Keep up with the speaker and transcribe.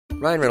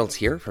Ryan Reynolds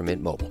here from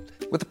Mint Mobile.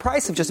 With the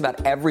price of just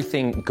about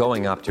everything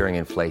going up during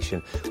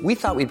inflation, we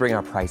thought we'd bring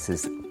our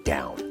prices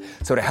down.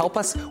 So to help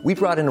us, we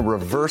brought in a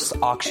reverse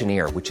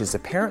auctioneer, which is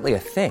apparently a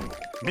thing.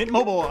 Mint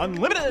Mobile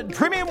Unlimited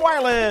Premium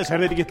Wireless. How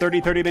to get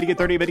 30, 30, bit to get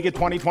 30, bit to get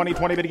 20, 20,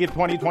 20, bit to get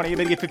 20, 20,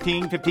 bit to get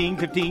 15, 15,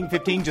 15,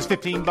 15, just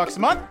 $15 a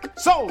month?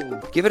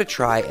 Sold! Give it a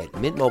try at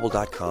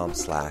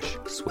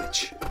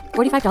mintmobile.com/switch.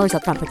 $45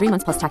 up front for 3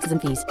 months plus taxes and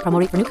fees. Promo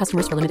rate for new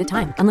customers for limited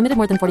time. Unlimited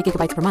more than 40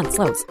 gigabytes per month.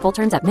 Slows full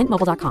terms at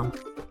mintmobile.com.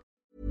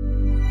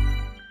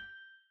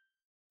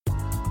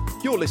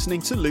 You're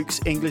listening to Luke's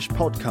English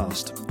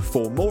Podcast.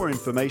 For more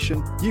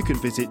information, you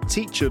can visit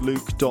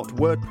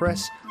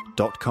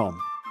teacherluke.wordpress.com.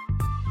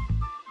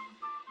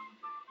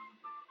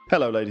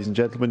 Hello, ladies and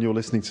gentlemen. You're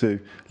listening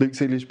to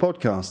Luke's English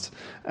Podcast.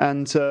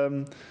 And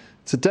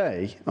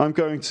today, I'm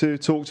going to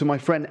talk to my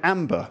friend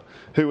Amber,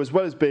 who, as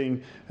well as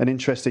being an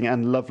interesting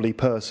and lovely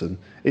person,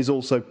 is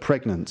also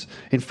pregnant.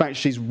 In fact,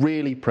 she's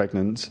really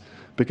pregnant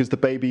because the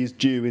baby is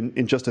due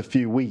in just a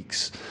few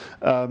weeks.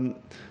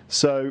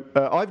 So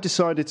I've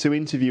decided to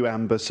interview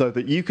Amber so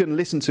that you can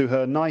listen to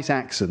her nice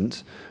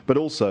accent, but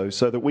also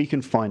so that we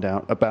can find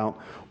out about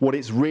what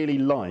it's really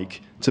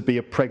like to be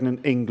a pregnant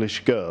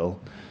English girl,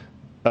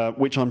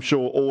 which I'm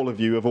sure all of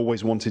you have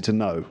always wanted to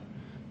know.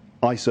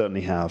 I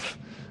certainly have.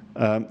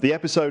 The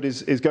episode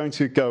is going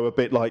to go a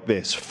bit like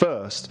this.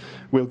 First,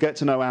 we'll get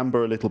to know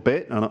Amber a little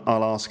bit, and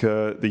I'll ask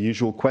her the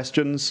usual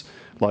questions,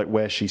 like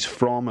where she's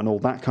from and all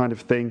that kind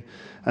of thing.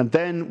 And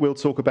then we'll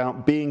talk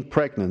about being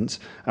pregnant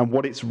and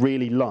what it's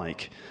really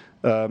like.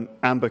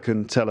 Amber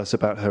can tell us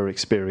about her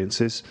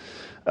experiences.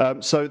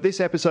 So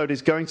this episode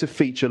is going to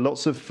feature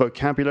lots of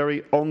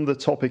vocabulary on the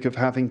topic of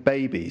having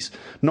babies,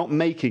 not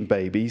making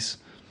babies,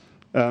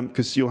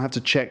 because you'll have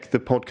to check the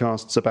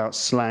podcasts about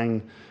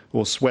slang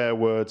or swear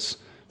words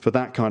for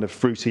that kind of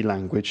fruity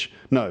language.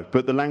 No,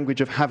 but the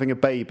language of having a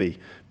baby,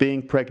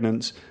 being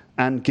pregnant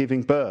and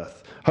giving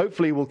birth.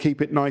 Hopefully we'll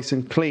keep it nice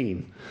and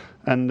clean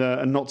and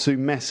not too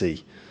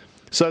messy.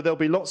 So there'll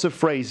be lots of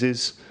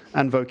phrases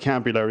and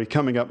vocabulary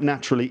coming up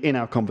naturally in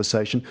our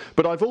conversation,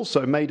 but I've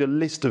also made a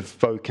list of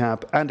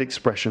vocab and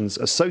expressions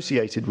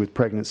associated with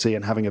pregnancy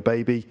and having a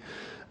baby.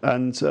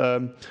 And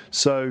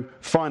so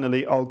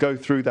finally, I'll go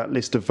through that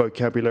list of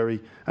vocabulary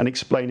and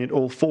explain it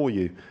all for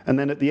you. And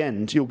then at the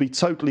end, you'll be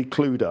totally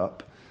clued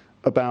up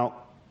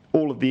about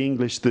all of the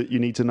English that you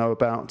need to know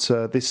about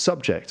this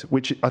subject,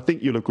 which I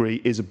think you'll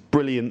agree is a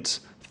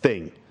brilliant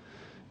thing.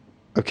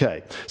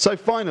 Okay, so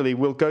finally,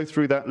 we'll go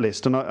through that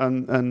list, and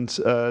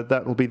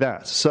that will be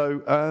that.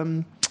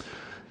 So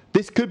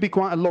this could be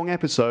quite a long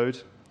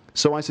episode.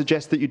 So I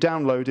suggest that you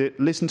download it,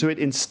 listen to it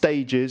in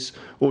stages,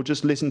 or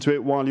just listen to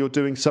it while you're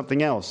doing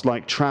something else,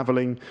 like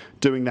travelling,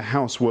 doing the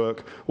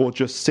housework, or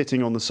just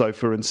sitting on the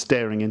sofa and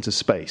staring into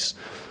space.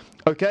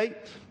 Okay?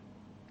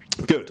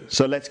 Good.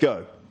 So let's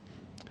go.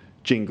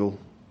 Jingle.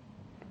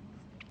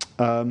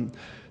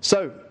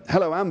 So,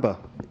 hello, Amber.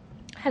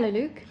 Hello,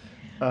 Luke.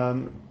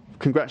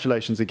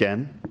 Congratulations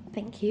again.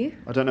 Thank you.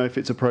 I don't know if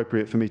it's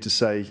appropriate for me to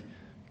say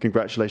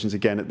congratulations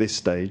again at this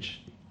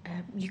stage.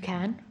 You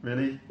can.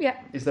 Really? Yeah.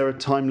 Is there a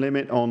time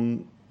limit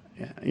on,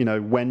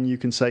 when you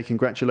can say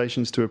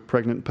congratulations to a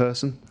pregnant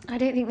person? I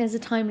don't think there's a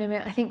time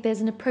limit. I think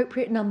there's an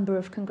appropriate number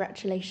of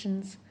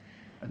congratulations.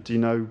 Do you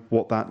know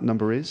what that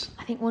number is?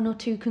 I think 1 or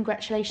 2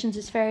 congratulations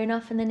is fair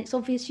enough, and then it's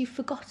obvious you've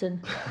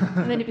forgotten.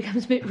 And then it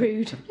becomes a bit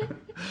rude.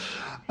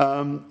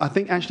 I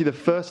think actually the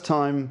first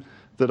time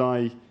that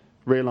I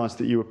realised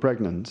that you were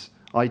pregnant,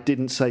 I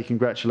didn't say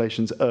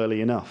congratulations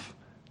early enough.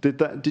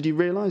 Did you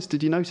realise?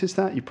 Did you notice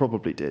that? You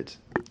probably did.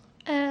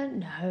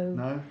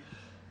 No.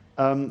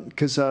 No?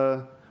 Because,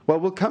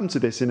 we'll come to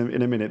this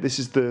in a minute. This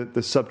is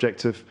the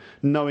subject of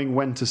knowing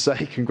when to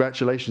say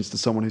congratulations to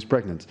someone who's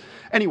pregnant.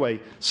 Anyway,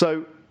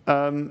 so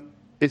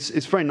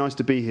it's very nice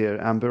to be here,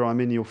 Amber.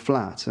 I'm in your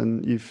flat,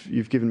 and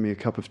you've given me a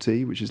cup of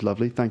tea, which is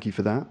lovely. Thank you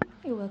for that.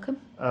 You're welcome.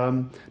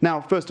 Now,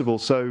 first of all,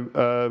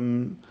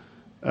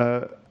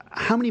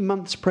 how many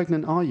months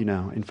pregnant are you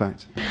now, in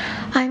fact?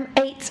 I'm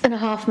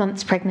 8.5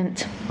 months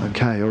pregnant.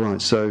 Okay, all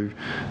right. So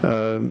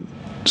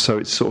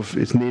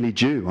it's nearly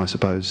due, I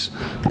suppose.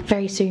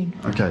 Very soon.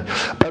 Okay.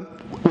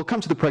 We'll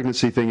come to the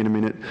pregnancy thing in a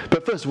minute,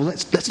 but first of all,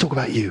 let's talk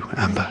about you,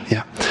 Amber.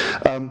 Yeah.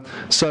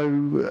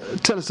 So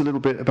tell us a little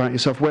bit about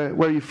yourself. Where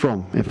are you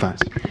from, in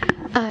fact?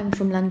 I'm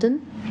from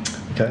London.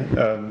 Okay.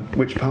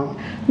 Which part?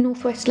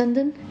 Northwest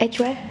London,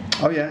 Edgware.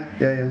 Oh yeah.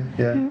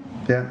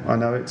 Yeah, I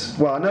know it.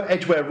 Well, I know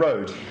Edgware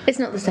Road. It's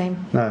not the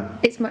same. No.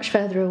 It's much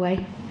further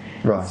away.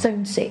 Right.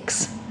 Zone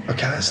 6.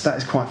 Okay, that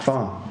is quite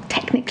far.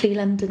 Technically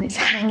London, it's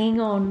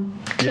hanging on,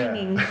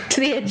 clinging to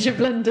the edge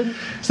of London.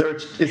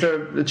 Is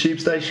there a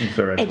tube station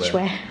for Edgware?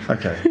 Edgware.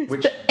 Okay.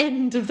 It's the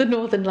end of the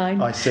Northern Line.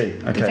 I see.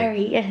 Okay. The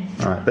very end.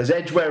 All right. There's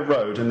Edgware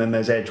Road and then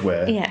there's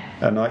Edgware. Yeah.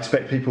 And I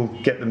expect people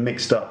get them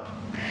mixed up.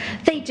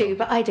 They do,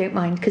 but I don't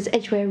mind because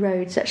Edgware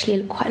Road's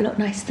actually quite a lot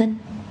nicer than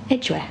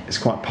Edgware. It's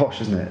quite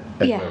posh, isn't it?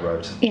 Edgware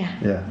Road. Yeah.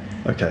 Yeah.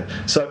 Okay.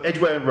 So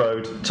Edgware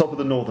Road, top of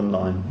the Northern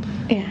Line.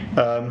 Yeah.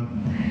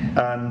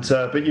 And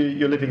but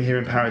you're living here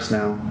in Paris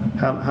now.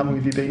 How long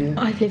have you been here?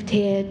 I've lived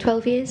here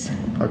 12 years.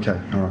 Okay,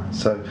 all right.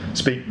 So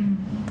speak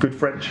good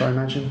French, I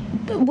imagine?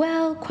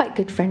 Well, quite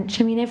good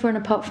French. I mean, everyone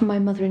apart from my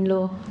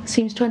mother-in-law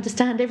seems to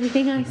understand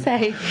everything I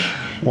say.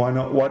 Why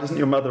not? Why doesn't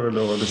your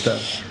mother-in-law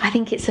understand? I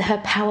think it's her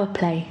power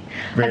play.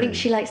 Really? I think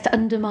she likes to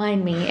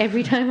undermine me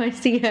every time I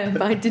see her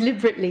by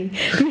deliberately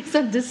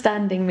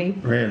misunderstanding me.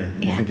 Really?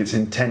 You Yeah. think it's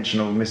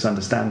intentional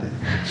misunderstanding?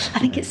 I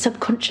think it's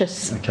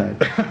subconscious. Okay.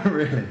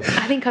 Really?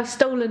 I think I've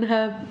stolen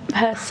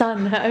her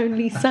son, her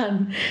only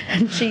son,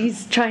 and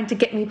she's trying to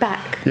get me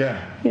back.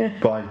 Yeah. Yeah.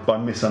 By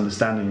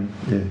misunderstanding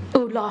you.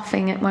 Or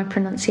laughing at my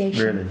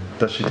pronunciation. Really?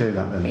 Does she do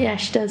that then? Yeah,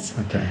 she does.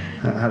 Okay.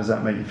 How does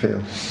that make you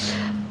feel?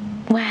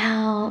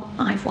 Well,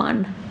 I've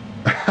won.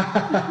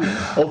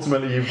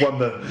 Ultimately, you've won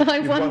the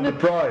I've won the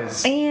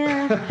prize.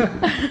 Yeah.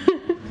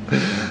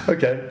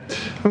 Okay.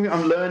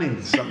 I'm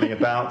learning something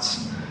about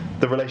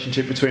the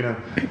relationship between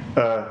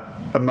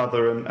a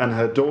mother and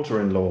her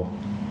daughter-in-law.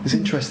 It's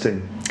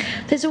interesting.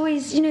 There's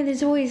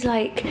always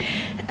like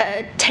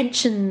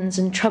tensions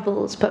and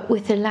troubles, but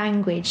with the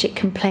language it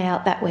can play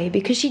out that way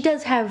because she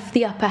does have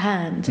the upper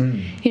hand.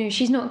 You know,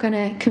 she's not going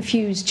to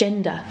confuse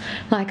gender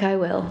like I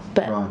will,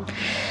 but Right.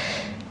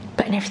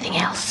 but in everything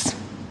else,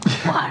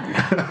 one.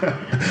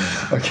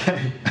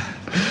 Okay.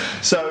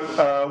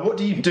 So, what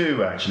do you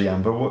do actually,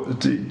 Amber? What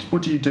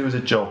do you do as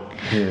a job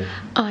here?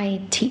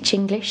 I teach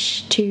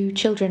English to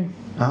children,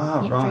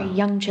 Ah, very right.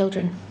 young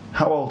children,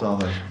 How old are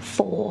they?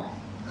 4.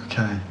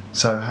 Okay.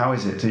 So, how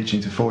is it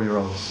teaching to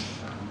 4-year-olds?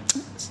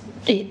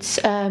 It's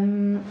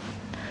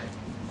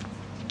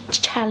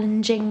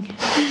challenging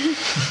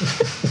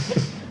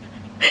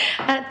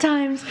at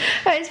times.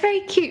 It's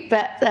very cute,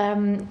 but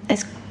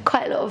there's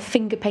quite a lot of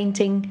finger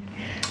painting,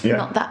 Yeah.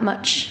 not that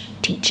much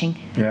teaching.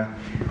 Yeah.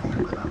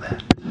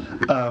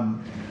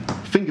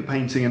 Finger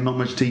painting and not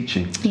much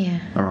teaching. Yeah.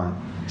 All right.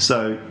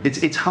 So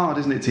it's hard,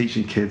 isn't it,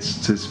 teaching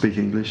kids to speak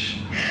English?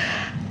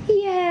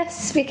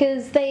 Yes,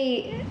 because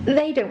they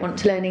don't want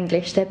to learn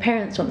English. Their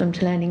parents want them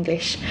to learn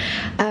English,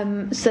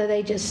 so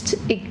they just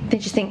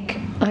think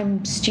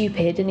I'm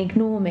stupid and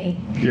ignore me.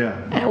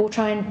 Yeah. Or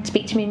try and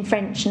speak to me in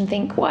French and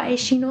think, why is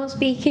she not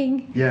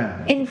speaking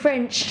Yeah. in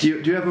French?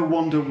 Do you ever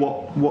wonder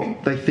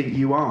what they think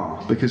you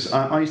are? Because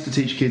I used to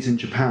teach kids in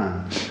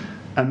Japan,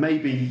 and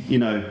maybe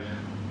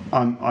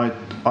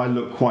I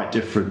look quite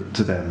different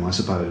to them, I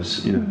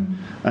suppose.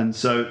 And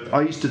so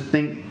I used to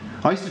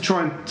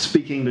try and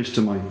speak English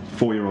to my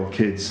 4-year-old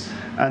kids,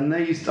 and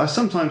I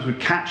sometimes would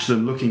catch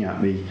them looking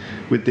at me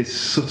with this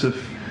sort of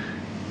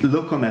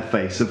look on their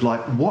face of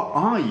like, what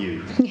are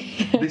you?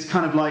 This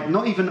kind of like,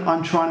 not even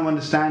I'm trying to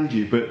understand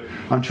you, but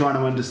I'm trying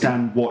to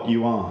understand what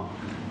you are.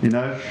 Do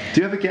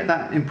you ever get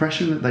that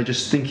impression that they're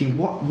just thinking,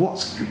 what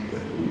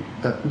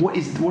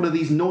are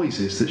these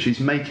noises that she's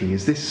making?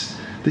 Is this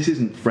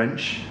isn't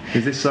French?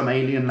 Is this some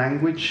alien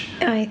language?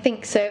 I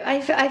think so.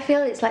 I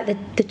feel it's like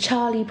the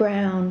Charlie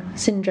Brown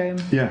syndrome.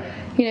 Yeah.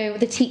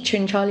 The teacher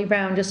in Charlie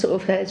Brown just sort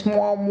of says,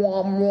 mwah,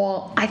 mwah,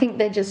 mwah. I think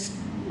they're just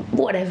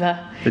whatever.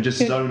 They just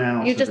zone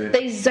out of it.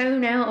 They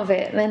zone out of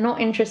it. They're not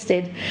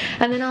interested.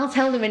 And then I'll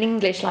tell them in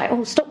English, like,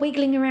 oh, stop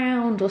wiggling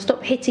around or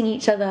stop hitting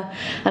each other.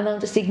 And they'll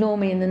just ignore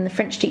me. And then the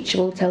French teacher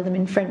will tell them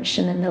in French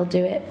and then they'll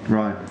do it.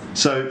 Right.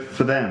 So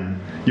for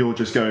them, you're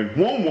just going,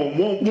 wah, wah,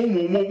 wah, wah,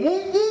 wah, wah,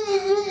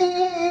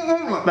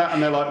 wah, like that.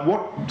 And they're like,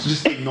 what?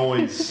 Just the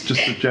noise,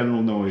 just the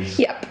general noise.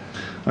 Yep.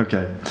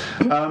 Okay.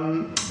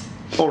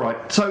 All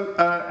right. So,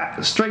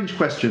 strange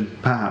question,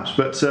 perhaps,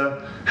 but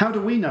how do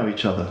we know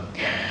each other?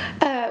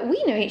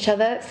 We know each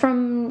other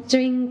from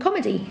doing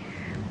comedy.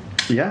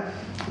 Yeah,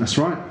 that's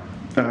right.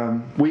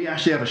 We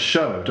actually have a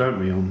show, don't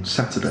we, on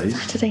Saturdays?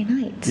 Saturday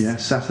nights. Yeah,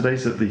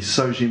 Saturdays at the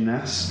So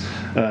Gymnase,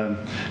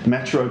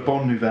 Metro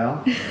Bonne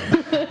Nouvelle.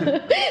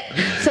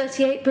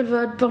 38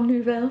 Boulevard Bonne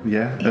Nouvelle.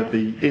 Yeah, at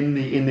in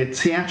the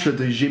Théâtre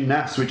du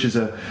Gymnase, which is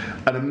an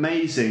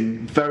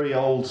amazing, very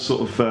old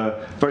sort of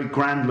very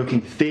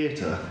grand-looking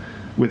theatre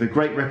with a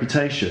great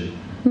reputation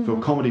for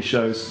comedy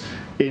shows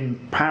in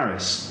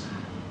Paris.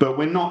 But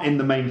we're not in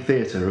the main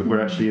theatre, we're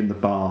actually in the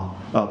bar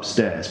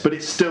upstairs. But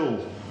it's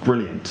still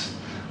brilliant.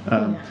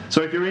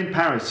 So if you're in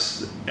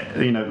Paris,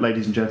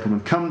 ladies and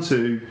gentlemen, come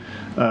to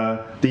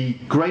the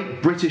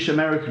Great British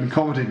American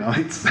Comedy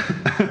Night.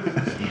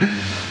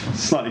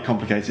 Slightly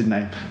complicated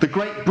name. The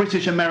Great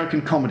British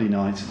American Comedy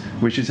Night,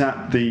 which is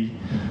at the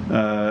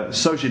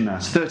So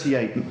Gymnase,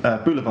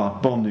 38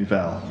 Boulevard Bonne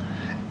Nouvelle.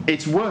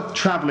 It's worth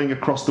travelling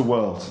across the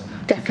world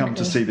to come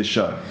to see the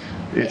show.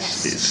 It's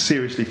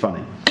seriously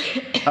funny.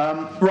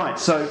 Right,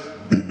 so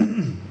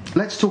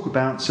let's talk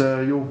about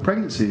your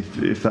pregnancy,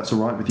 if that's all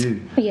right with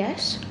you.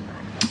 Yes.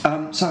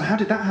 So how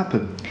did that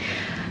happen?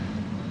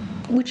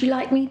 Would you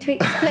like me to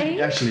explain?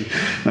 Actually,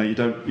 no, you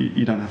don't.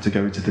 You don't have to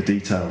go into the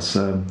details.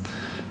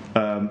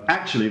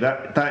 Actually,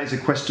 that is a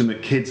question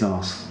that kids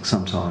ask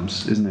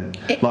sometimes, isn't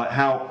it? Like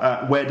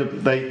how, where do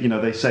they,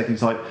 they say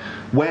things like,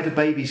 "Where do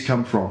babies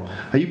come from?"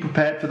 Are you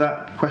prepared for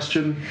that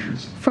question?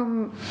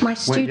 From my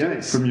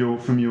students? From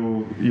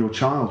your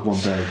child one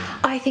day.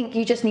 I think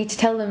you just need to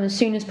tell them as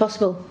soon as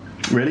possible.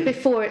 Really?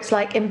 Before it's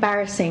like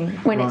embarrassing,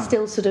 when it's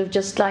still sort of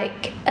just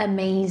like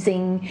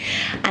amazing,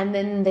 and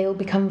then they'll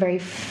become very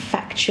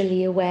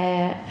factually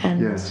aware,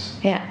 and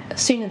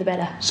sooner the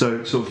better.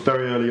 So sort of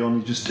very early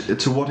on,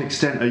 to what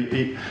extent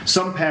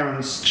some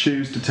parents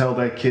choose to tell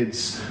their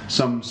kids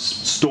some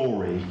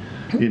story,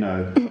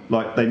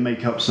 like they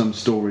make up some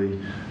story,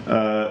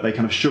 they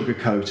kind of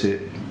sugarcoat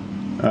it.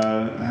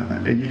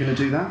 Are you going to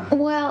do that?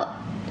 Well,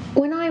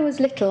 when I was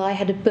little, I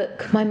had a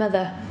book. My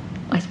mother,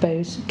 I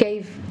suppose,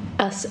 gave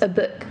us a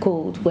book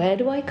called Where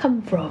Do I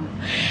Come From?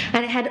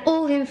 And it had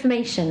all the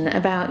information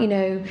about,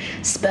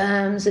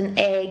 sperms and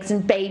eggs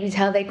and babies,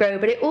 how they grow,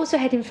 but it also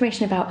had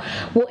information about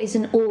what is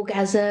an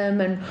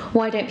orgasm and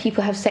why don't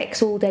people have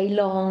sex all day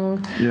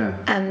long. Yeah.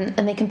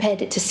 And they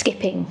compared it to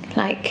skipping.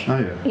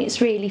 It's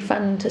really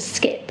fun to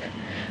skip,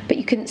 but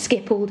you couldn't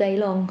skip all day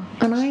long.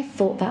 And I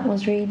thought that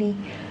was really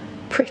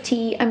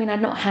pretty. I mean,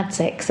 I'd not had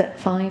sex at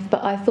 5,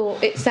 but I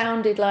thought it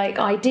sounded like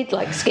I did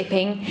like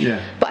skipping,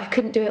 but I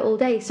couldn't do it all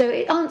day. So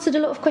it answered a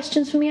lot of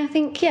questions for me, I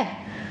think.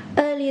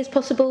 Early as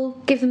possible,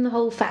 give them the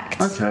whole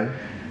facts. Okay,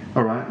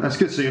 all right, that's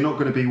good. So you're not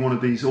going to be one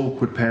of these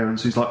awkward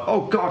parents who's like,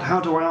 "Oh God,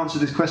 how do I answer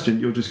this question?"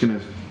 You're just going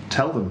to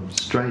tell them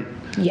straight.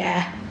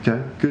 Yeah.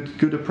 Okay,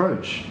 good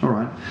approach. All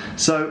right.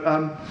 So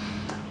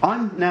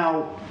I'm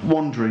now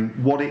wondering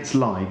what it's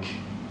like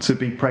to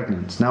be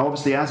pregnant. Now,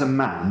 obviously, as a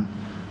man,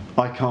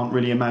 I can't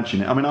really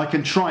imagine it. I mean, I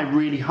can try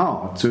really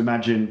hard to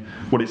imagine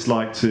what it's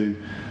like to,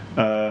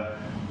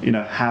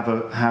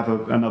 have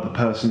another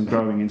person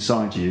growing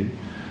inside you,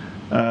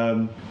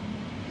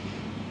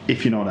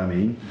 if you know what I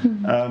mean.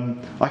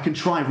 I can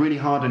try really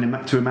hard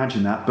to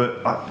imagine that,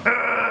 but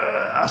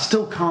I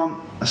still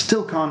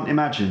can't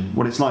imagine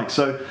what it's like.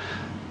 So,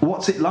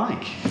 what's it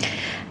like?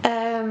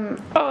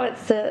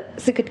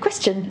 It's a good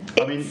question.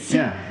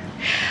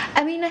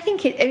 I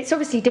think it's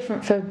obviously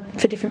different for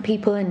different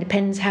people, and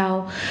depends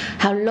how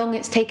long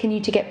it's taken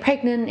you to get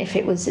pregnant, if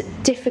it was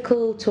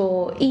difficult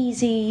or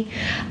easy,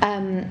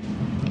 and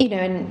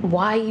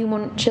why you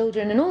want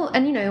children and all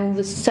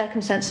the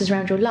circumstances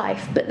around your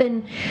life. But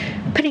then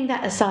putting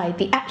that aside,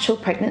 the actual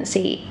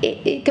pregnancy,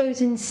 it goes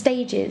in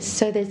stages.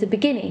 So there's the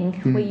beginning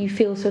where you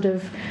feel sort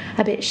of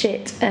a bit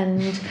shit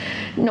and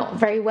not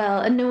very well,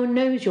 and no one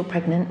knows you're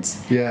pregnant,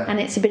 and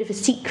it's a bit of a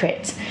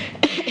secret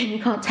and you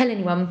can't tell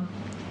anyone.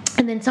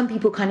 And then some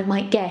people kind of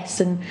might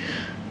guess and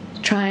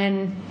try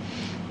and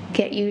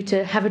get you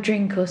to have a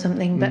drink or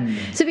something. But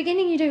so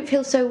beginning, you don't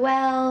feel so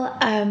well,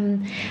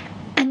 and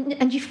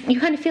you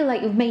kind of feel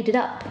like you've made it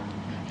up.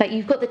 Like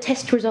you've got the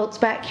test results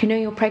back,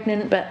 you're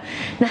pregnant, but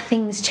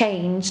nothing's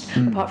changed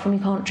apart from you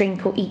can't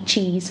drink or eat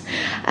cheese.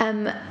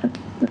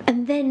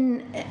 And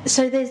then,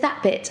 so there's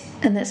that bit,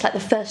 and that's like the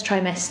first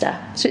trimester.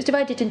 So it's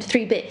divided into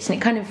 3 bits, and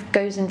it kind of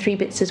goes in 3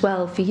 bits as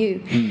well for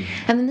you.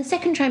 And then the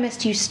second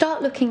trimester, you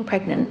start looking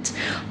pregnant,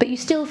 but you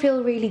still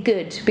feel really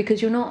good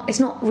because it's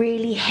not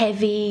really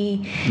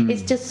heavy.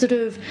 It's just sort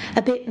of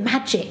a bit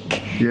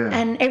magic.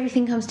 And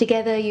everything comes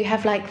together. You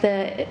have like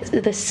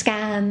the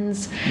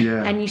scans,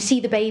 and you see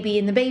the baby,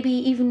 and the baby,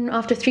 even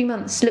after 3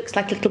 months, looks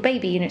like a little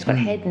baby. It's got a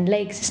head and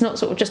legs. It's not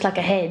sort of just like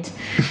a head.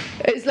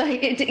 It's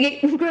like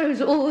it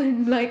grows all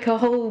in like a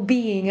whole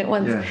being at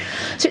once.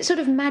 So it's sort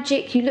of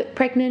magic. You look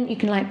pregnant. You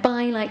can like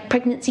buy like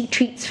pregnancy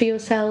treats for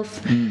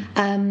yourself. You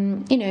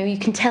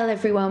can tell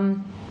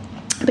everyone,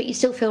 but you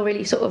still feel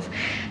really sort of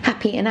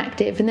happy and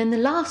active. And then the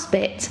last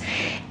bit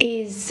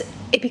is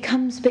it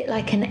becomes a bit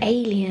like an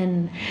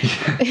alien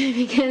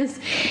because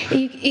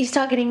you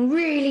start getting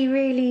really,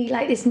 really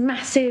like this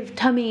massive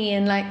tummy,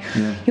 and like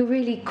you're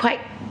really quite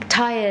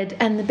tired,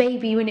 and the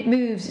baby, when it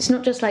moves, it's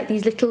not just like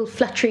these little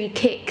fluttery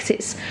kicks,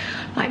 it's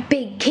like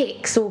big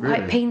kicks, or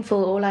quite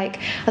painful, or like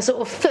a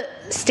sort of foot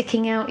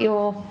sticking out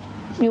your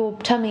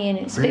tummy, and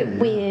it's a bit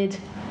weird.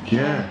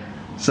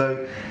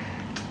 So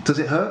does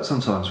it hurt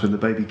sometimes when the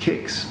baby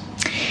kicks?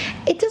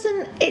 It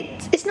doesn't.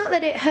 It's not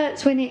that it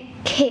hurts when it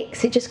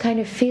kicks. It just kind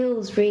of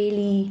feels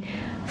really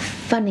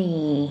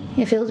funny.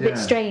 It feels a bit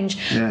strange.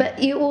 But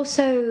you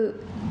also,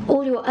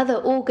 all your other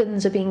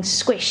organs are being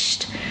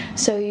squished,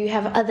 so you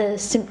have other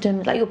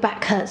symptoms, like your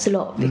back hurts a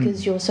lot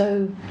because you're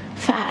so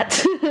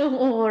fat,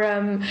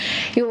 or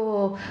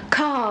your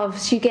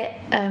calves, you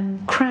get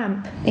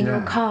cramp in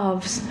your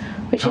calves,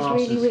 which is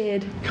really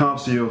weird.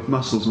 Calves are your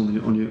muscles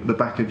on the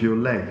back of your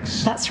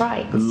legs. That's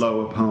right. The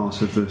lower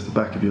part of the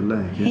back of your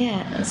leg.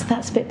 So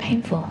that's a bit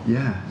painful.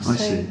 I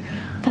see.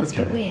 That's a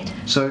bit weird.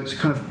 So it's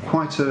kind of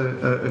quite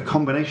a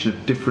combination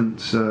of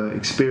different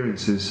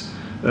experiences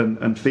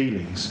and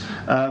feelings.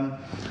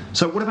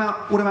 So what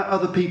about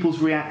other people's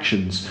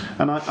reactions?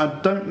 And I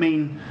don't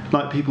mean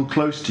like people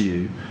close to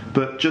you,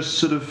 but just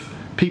sort of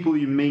people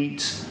you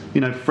meet,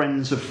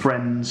 friends of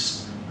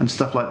friends and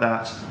stuff like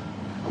that.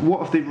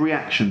 What have the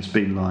reactions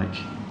been like?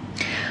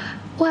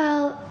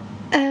 Well,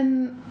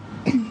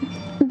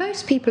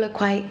 most people are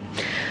quite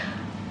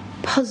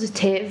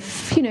positive.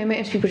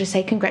 Most people just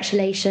say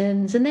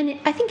congratulations, and then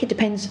I think it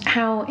depends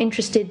how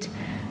interested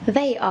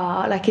they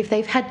are. Like if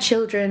they've had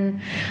children,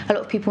 a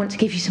lot of people want to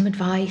give you some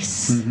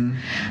advice.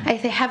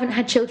 If they haven't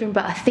had children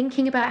but are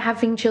thinking about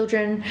having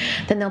children,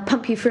 then they'll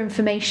pump you for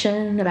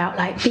information about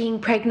like being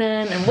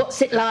pregnant and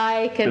what's it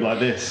like and like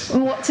this.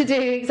 And what to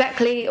do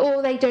exactly.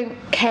 Or they don't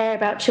care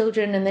about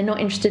children and they're not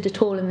interested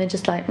at all, and they're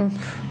just like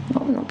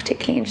not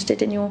particularly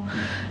interested in your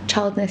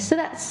childness. So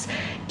that's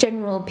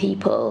general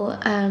people.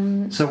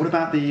 So what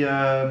about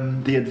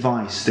the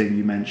advice thing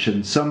you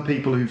mentioned? Some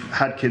people who've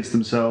had kids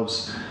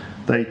themselves,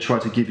 they try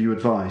to give you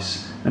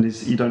advice, and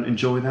you don't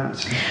enjoy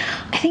that?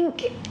 I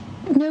think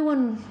no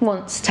one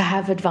wants to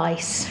have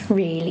advice,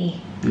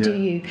 really, do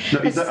you? No,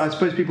 I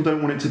suppose people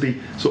don't want it to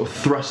be sort of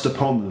thrust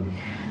upon them.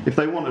 If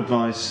they want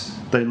advice,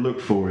 they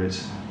look for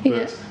it.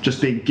 But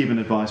just being given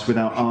advice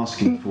without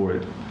asking for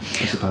it,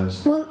 I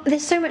suppose. Well,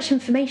 there's so much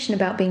information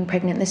about being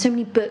pregnant. There's so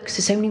many books,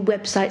 there's so many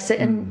websites,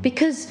 and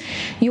because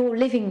you're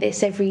living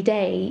this every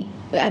day,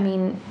 I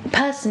mean,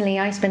 personally,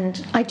 I've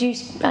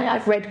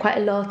read quite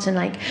a lot, and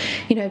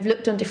I've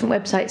looked on different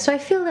websites, so I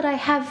feel that I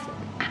have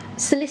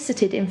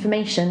solicited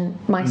information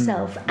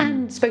myself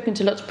and spoken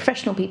to lots of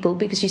professional people,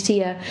 because you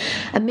see a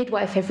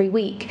midwife every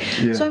week.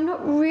 So I'm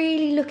not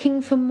really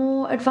looking for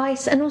more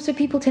advice. And also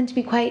people tend to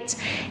be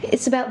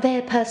it's about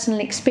their personal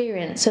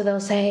experience. So they'll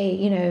say,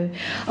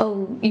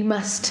 you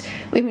must,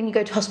 when you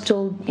go to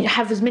hospital,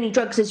 have as many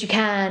drugs as you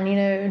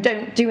can,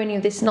 don't do any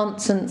of this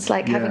nonsense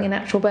like having a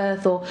natural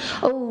birth, or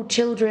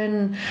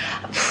children,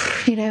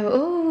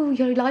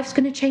 your life's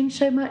going to change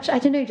so much. I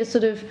don't know, just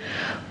sort of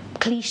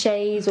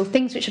cliches or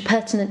things which are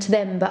pertinent to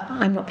them, but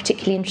I'm not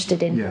particularly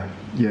interested in. Yeah,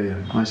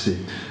 I see.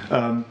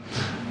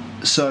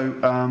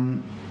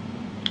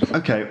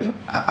 Okay,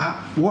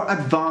 what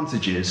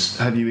advantages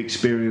have you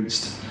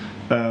experienced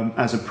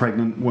as a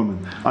pregnant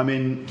woman? I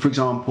mean, for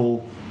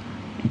example,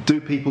 do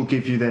people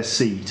give you their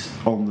seat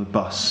on the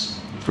bus,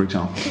 for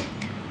example?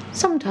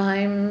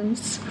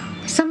 Sometimes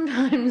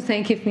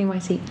they give me my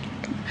seat.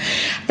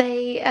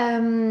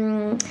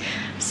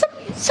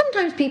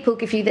 Sometimes people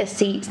give you their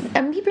seat,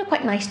 and people are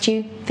quite nice to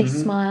you. They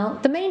smile.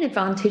 The main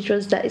advantage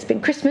was that it's been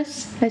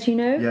Christmas, as you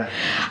know. Yeah.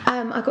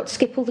 I got to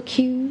skip all the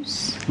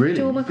queues. Really?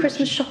 Do all my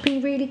Christmas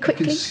shopping really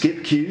quickly. You can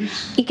skip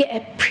queues? You get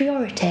a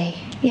priority.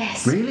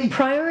 Yes. Really?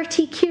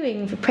 Priority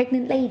queuing for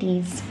pregnant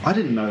ladies. I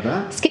didn't know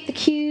that. Skip the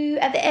queue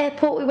at the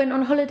airport. We went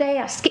on holiday.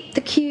 I skipped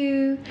the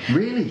queue.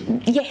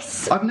 Really?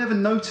 Yes. I've never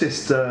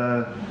noticed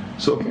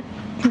sort of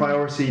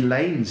priority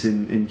lanes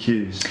in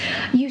queues.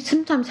 You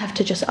sometimes have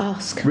to just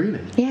ask.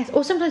 Really? Yes.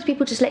 Or sometimes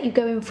people just let you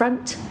go in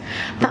front.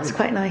 That's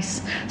quite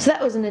nice. So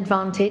that was an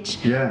advantage.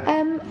 Yeah.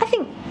 I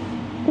think,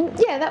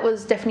 that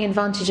was definitely an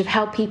advantage of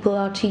how people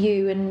are to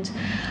you. And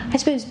I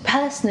suppose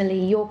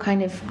personally, you're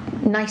kind of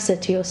nicer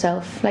to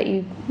yourself. Like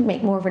you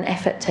make more of an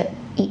effort to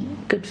eat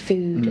good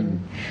food and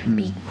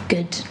be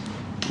good.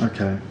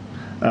 Okay.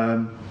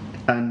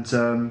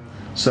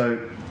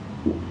 So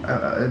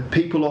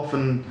people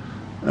often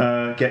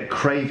get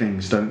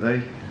cravings, don't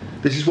they?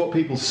 This is what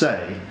people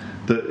say,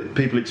 that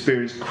people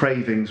experience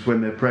cravings when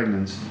they're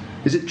pregnant.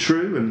 Is it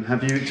true, and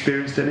have you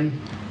experienced any?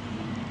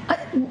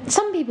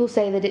 Some people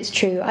say that it's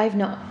true. I've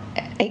not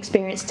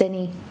experienced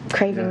any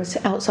cravings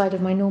outside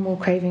of my normal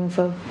craving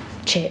for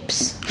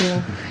chips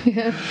or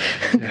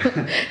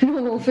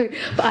normal food,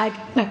 but I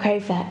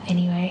crave that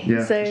anyway.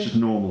 Yeah, so it's just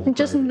normal.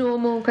 Just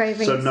normal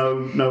cravings. So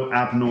no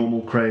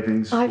abnormal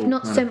cravings. I've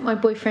not sent my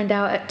boyfriend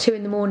out at 2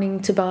 a.m.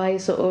 to buy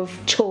sort of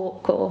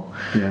chalk or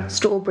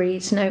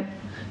strawberries. No.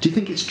 Do you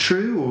think it's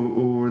true,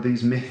 or are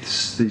these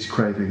myths, these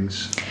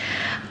cravings?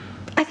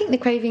 I think the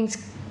cravings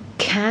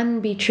can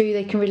be true.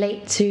 They can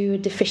relate to a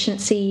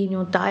deficiency in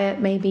your diet,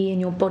 maybe, and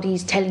your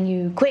body's telling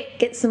you, quick,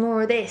 get some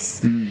more of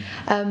this.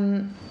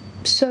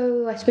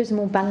 So I suppose the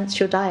more balanced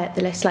your diet,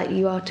 the less likely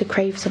you are to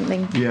crave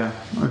something. Yeah,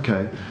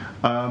 okay.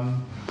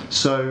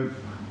 So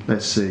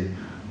let's see.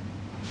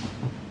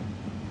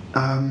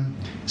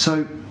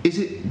 So do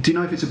you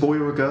know if it's a boy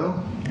or a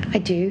girl? I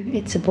do.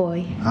 It's a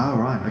boy. Oh,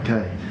 right,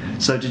 okay.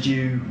 So did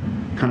you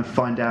kind of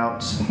find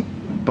out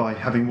by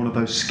having one of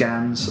those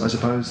scans, I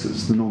suppose?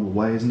 That's the normal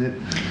way, isn't it?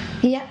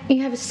 Yeah,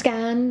 you have a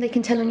scan. They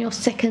can tell on your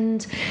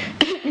second...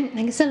 they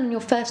can tell on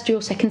your first or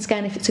your second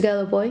scan if it's a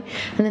girl or boy,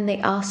 and then they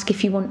ask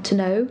if you want to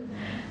know,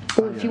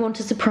 or if you want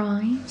a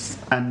surprise.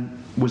 And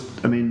was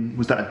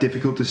that a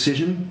difficult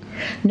decision?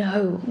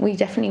 No, we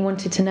definitely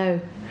wanted to know.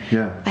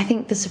 Yeah. I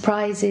think the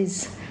surprise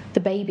is the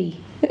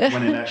baby.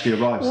 When it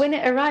actually arrives. When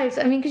it arrives.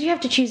 I mean, because you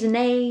have to choose a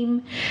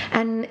name,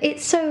 and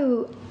it's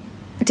so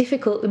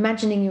difficult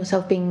imagining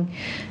yourself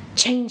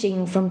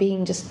changing from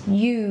being just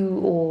you,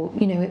 or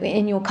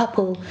in your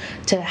couple,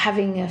 to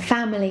having a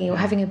family or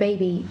having a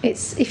baby.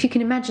 It's, if you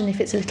can imagine if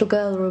it's a little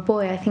girl or a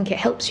boy, I think it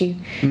helps you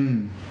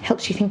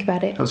think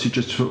about it. Helps you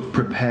just sort of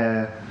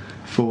prepare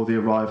for the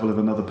arrival of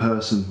another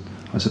person,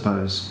 I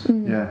suppose.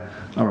 Yeah.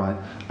 All right.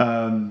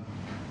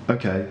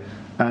 Okay.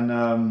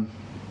 And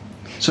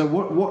so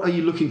what are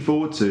you looking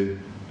forward to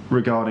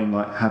regarding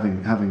like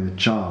having the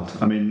child?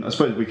 I mean, I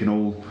suppose we could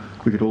all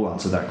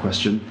answer that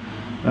question.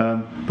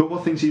 But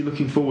what things are you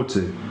looking forward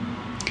to?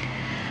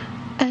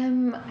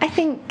 I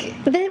think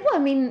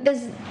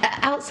there's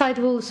outside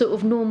of all sort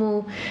of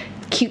normal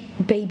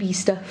cute baby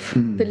stuff,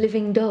 the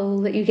living doll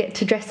that you get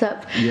to dress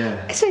up.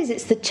 Yeah. I suppose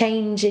it's the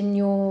change in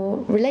your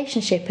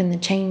relationship and the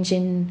change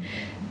in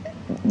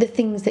the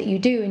things that you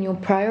do and your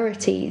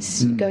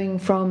priorities, going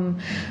from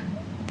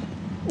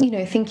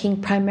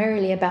thinking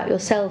primarily about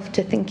yourself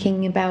to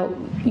thinking about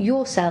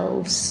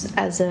yourselves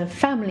as a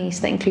family.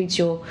 So that includes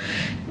your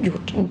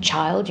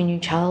child, your new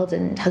child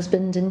and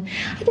husband, and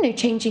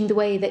changing the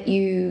way that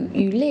you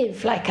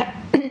live. Like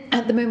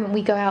at the moment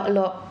we go out a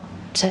lot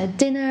to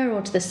dinner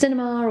or to the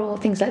cinema or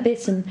things like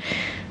this, and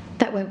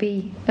that won't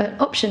be an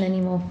option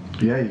anymore.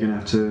 Yeah, you're going to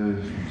have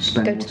to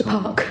spend go more to the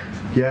time. park.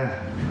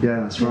 Yeah,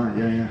 that's right.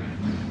 Yeah.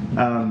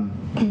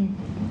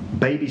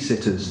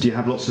 Babysitters. Do you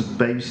have lots of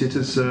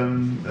babysitters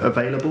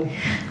available?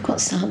 I've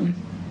got some.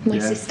 My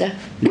sister.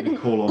 You can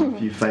call on a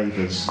few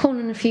favours. Call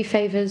on a few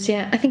favours,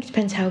 yeah. I think it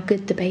depends how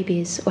good the baby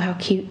is or how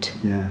cute.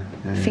 Yeah.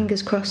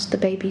 Fingers crossed the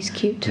baby's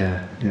cute.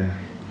 Yeah.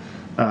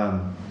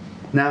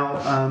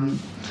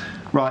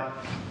 Right.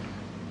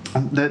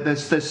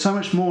 There's so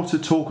much more to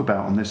talk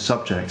about on this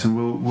subject, and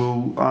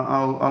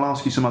I'll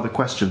ask you some other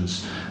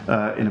questions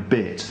in a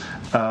bit.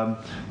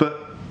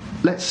 But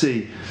let's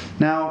see.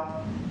 Now,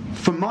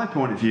 from my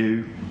point of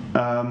view,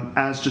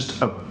 as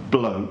just a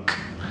bloke,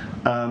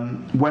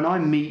 when I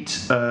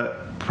meet a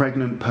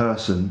pregnant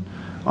person,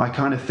 I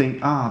kind of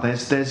think,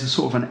 there's a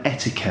sort of an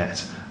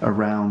etiquette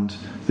around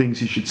things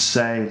you should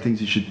say and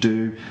things you should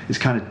do. It's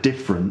kind of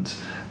different,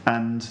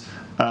 and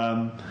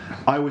I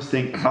always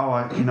think,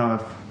 I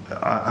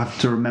have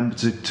to remember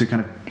to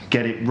kind of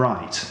get it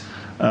right.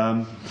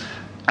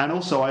 And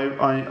also,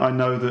 I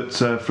know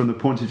that from the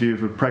point of view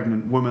of a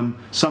pregnant woman,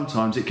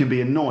 sometimes it can be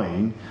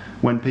annoying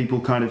when people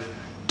kind of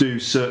do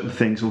certain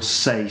things or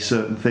say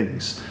certain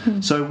things.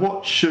 So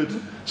what should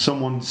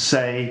someone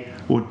say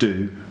or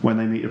do when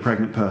they meet a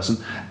pregnant person,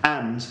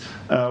 and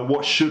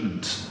what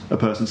shouldn't a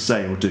person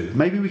say or do?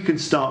 Maybe we can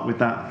start with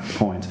that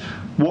point.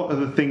 What are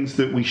the things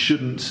that we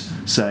shouldn't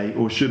say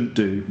or shouldn't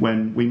do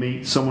when we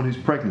meet someone who's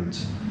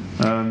pregnant?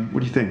 What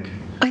do you think?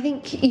 I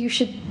think you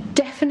should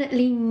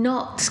definitely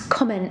not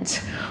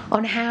comment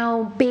on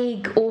how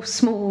big or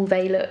small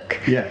they look.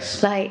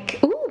 Yes.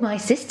 Like, ooh, my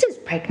sister's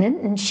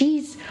pregnant and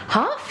she's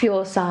half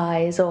your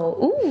size, or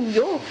ooh,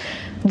 you're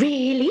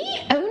really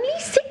only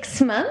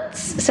 6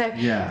 months. So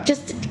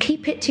just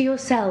keep it to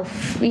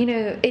yourself.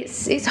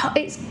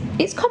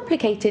 It's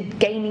complicated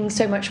gaining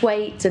so much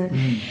weight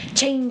and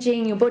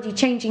changing your body,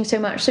 changing so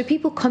much. So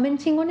people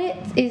commenting on it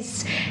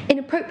is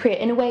inappropriate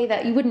in a way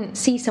that you wouldn't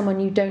see someone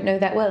you don't know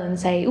that well and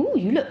say, ooh,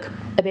 you look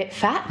a bit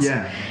fat.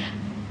 Yeah.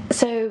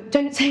 So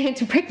don't say it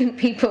to pregnant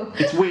people.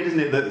 It's weird, isn't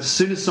it, that as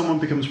soon as someone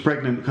becomes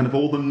pregnant, kind of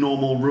all the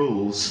normal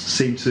rules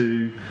seem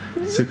to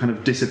kind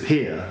of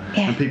disappear,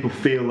 and people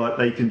feel like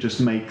they can just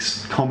make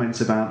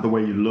comments about the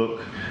way you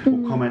look,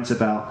 or comments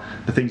about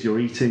the things you're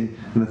eating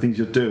and the things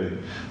you're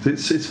doing. So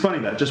it's funny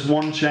that just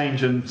one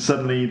change and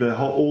suddenly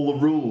all the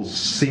rules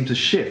seem to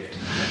shift.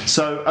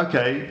 So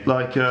okay,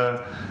 like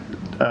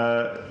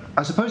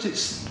I suppose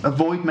it's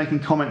avoid making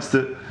comments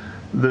that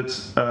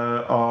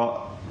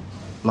are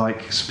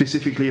like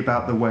specifically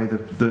about the way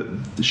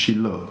that she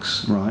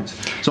looks, right?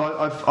 So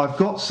I've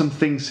got some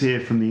things here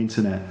from the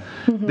internet.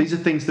 These are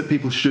things that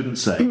people shouldn't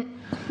say.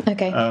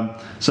 Okay.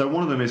 So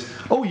one of them is,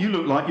 oh, you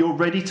look like you're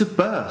ready to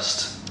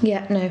burst.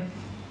 Yeah, no.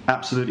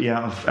 Absolutely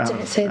out of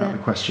the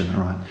question,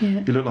 all right?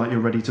 Yeah. You look like you're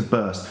ready to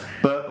burst.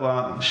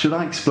 But should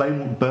I explain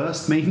what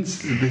burst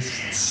means at this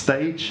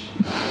stage?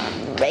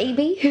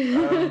 Maybe.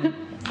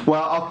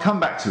 Well, I'll come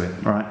back to it,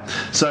 all right?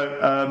 So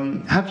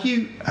have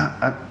you...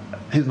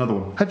 here's another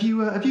one. Have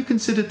you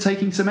considered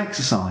taking some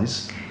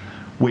exercise,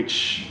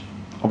 which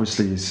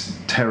obviously is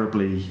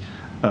terribly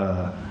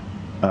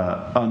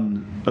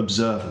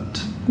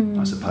unobservant,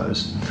 I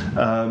suppose.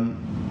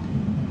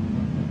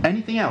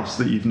 Anything else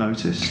that you've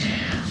noticed?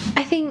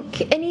 I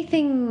think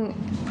anything...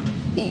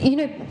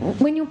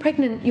 when you're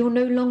pregnant, you're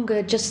no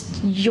longer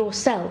just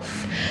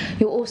yourself.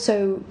 You're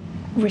also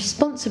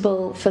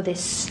responsible for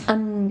this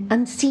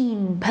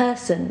unseen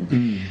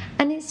person.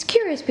 And it's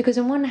curious because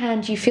on one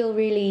hand you feel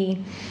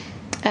really...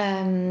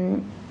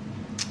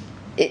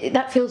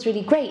 that feels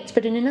really great,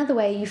 but in another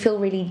way you feel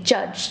really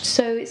judged.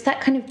 So it's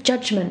that kind of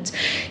judgment.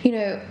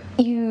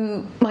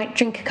 You might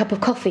drink a cup of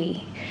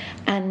coffee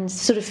and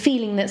sort of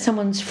feeling that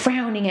someone's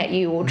frowning at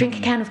you, or drink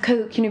a can of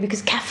Coke,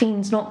 because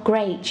caffeine's not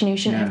great, you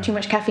shouldn't have too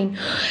much caffeine.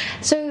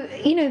 So,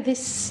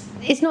 this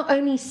is not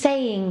only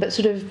saying, but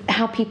sort of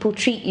how people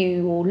treat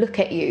you or look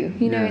at you.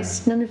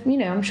 It's none of,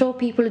 I'm sure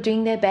people are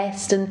doing their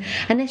best, and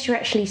unless you're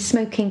actually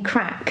smoking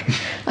crack,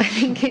 I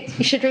think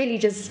you should really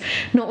just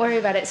not worry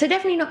about it. So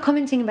definitely not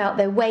commenting about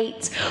their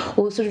weight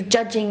or sort of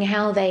judging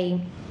how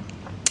they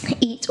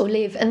eat or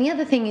live. And the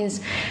other thing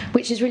is,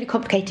 which is really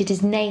complicated,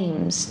 is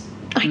names.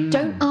 I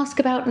don't ask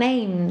about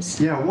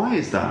names. Yeah, why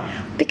is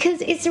that?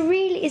 Because it's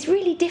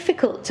really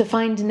difficult to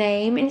find a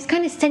name, and it's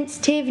kind of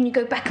sensitive, and you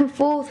go back and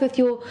forth with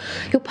your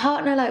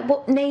partner, like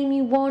what name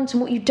you want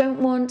and what you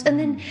don't want. And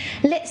then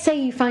let's say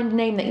you find a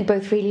name that you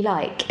both really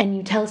like and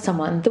you tell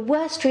someone. The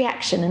worst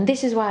reaction, and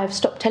this is why I've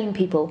stopped telling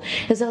people,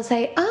 is they'll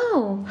say,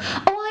 oh,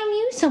 I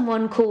knew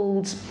someone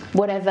called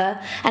whatever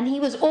and he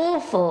was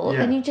awful.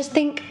 Yeah. And you just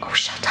think, oh,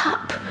 shut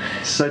up.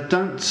 So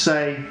don't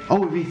say,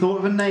 oh, have you thought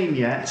of a name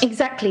yet?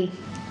 Exactly.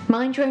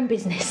 Mind your own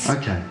business.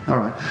 Okay, all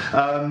right.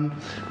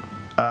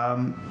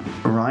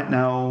 Right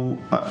now,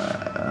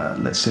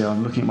 let's see,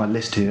 I'm looking at my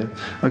list here.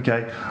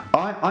 Okay,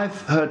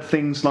 I've heard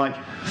things like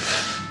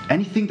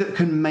anything that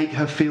can make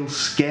her feel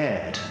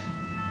scared,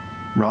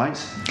 right?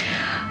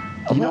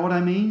 You know what I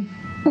mean?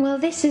 Well,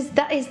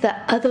 that is the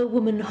other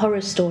woman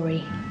horror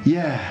story.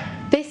 Yeah.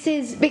 This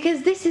is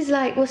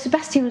like, well,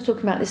 Sebastian was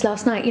talking about this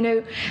last night, you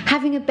know,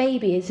 having a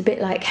baby is a bit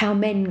like how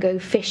men go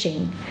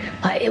fishing.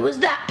 Like, it was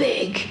that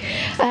big.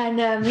 And,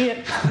 you know,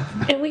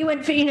 and we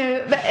went for, you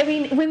know, but I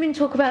mean, women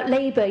talk about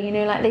labour, you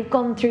know, like they've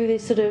gone through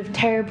this sort of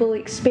terrible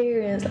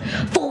experience, like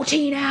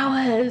 14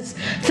 hours,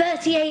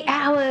 38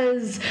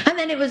 hours, and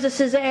then it was a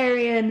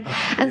cesarean.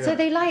 And so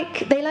they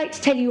like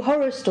to tell you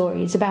horror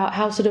stories about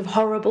how sort of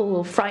horrible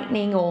or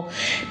frightening or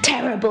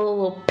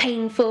terrible or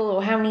painful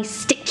or how many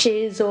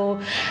stitches or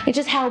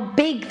just how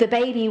big the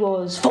baby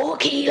was. 4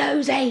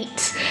 kilos 8.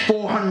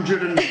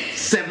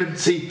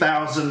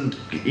 470,000,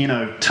 you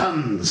know,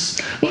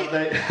 tons. Like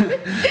they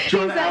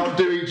trying to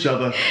outdo each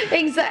other.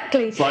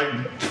 Exactly. It's like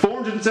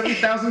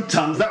 470,000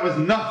 tons. That was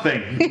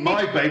nothing.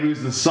 My baby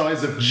was the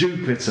size of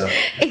Jupiter.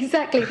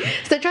 Exactly. So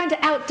they're trying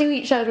to outdo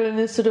each other in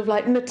this sort of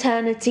like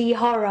maternity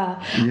horror.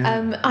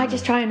 Yeah. I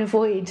just try and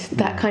avoid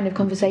that kind of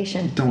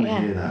conversation. Don't want to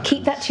hear that.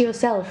 Keep that to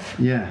yourself.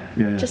 Yeah.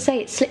 Just say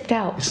it slipped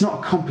out. It's not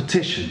a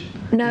competition.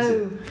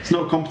 No. It's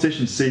not a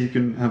competition to see who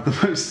can have the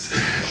most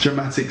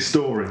dramatic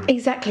story.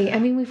 Exactly. I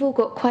mean, we've all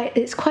got quite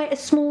a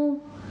small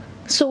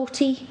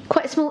sortie,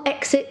 quite a small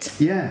exit.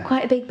 Yeah.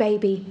 Quite a big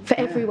baby for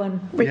everyone,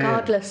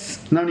 regardless.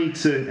 Yeah. No need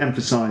to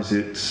emphasise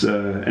it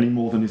any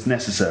more than is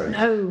necessary.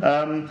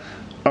 No.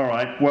 All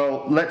right.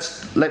 Well,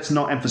 let's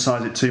not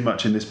emphasise it too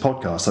much in this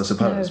podcast, I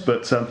suppose. No.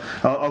 But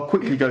I'll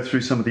quickly go through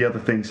some of the other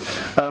things.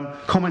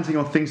 Commenting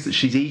on things that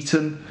she's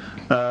eaten.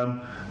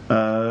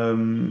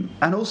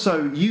 And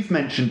also, you've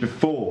mentioned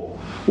before,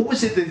 what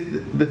was it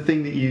the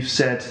thing that you've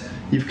said,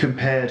 you've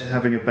compared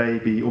having a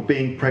baby or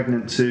being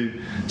pregnant to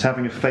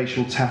having a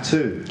facial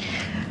tattoo?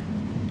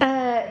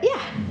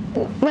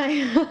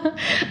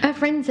 A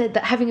friend said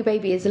that having a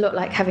baby is a lot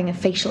like having a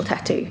facial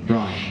tattoo.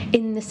 Right.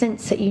 In the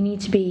sense that you need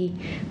to be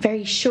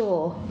very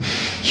sure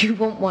you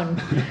want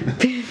one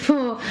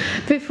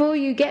before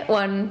you get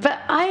one.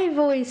 But I've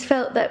always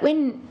felt that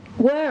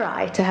were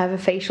I to have a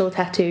facial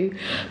tattoo,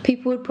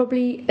 people would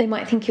they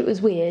might think it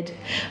was weird,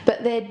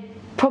 but they'd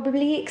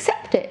probably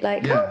accept it.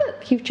 Like, oh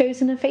look, you've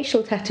chosen a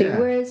facial tattoo. Yeah.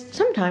 Whereas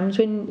sometimes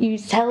when you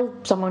tell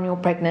someone you're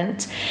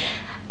pregnant,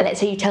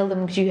 let's say you tell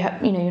them because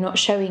you're not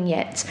showing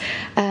yet,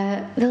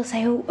 they'll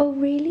say, oh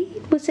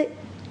really? Was it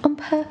on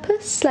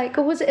purpose? Like,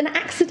 or was it an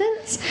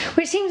accident?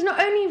 Which seems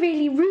not only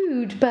really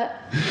rude,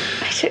 but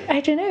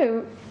I don't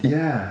know.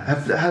 Yeah.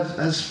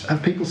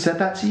 Have people said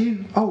that to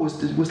you? Oh,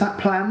 was that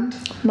planned?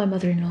 My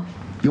mother-in-law.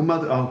 Your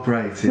mother? Oh,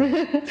 great.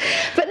 Yeah.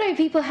 But no,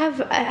 people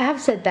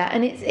have said that,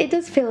 and it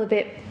does feel a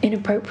bit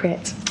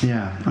inappropriate.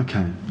 Yeah.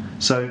 Okay.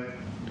 So,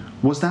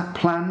 was that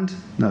planned?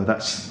 No,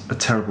 that's a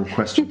terrible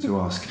question to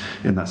ask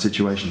in that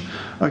situation.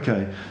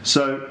 Okay.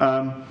 So,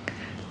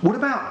 what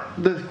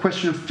about the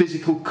question of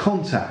physical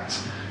contact?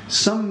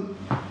 Some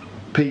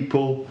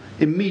people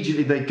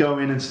immediately they go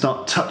in and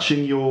start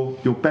touching your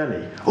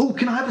belly. Oh,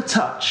 can I have a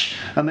touch?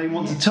 And they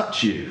want to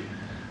touch you.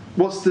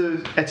 What's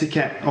the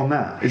etiquette on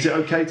that? Is it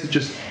okay to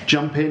just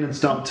jump in and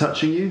start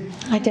touching you?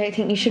 I don't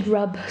think you should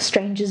rub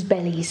strangers'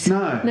 bellies.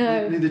 No.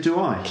 Neither do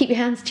I. Keep your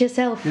hands to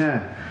yourself.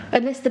 Yeah.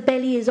 Unless the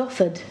belly is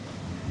offered.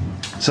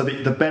 So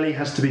the belly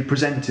has to be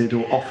presented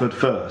or offered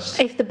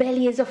first? If the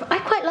belly is offered... I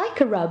quite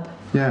like a rub.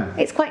 Yeah.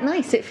 It's quite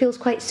nice. It feels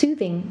quite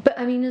soothing. But,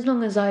 I mean, as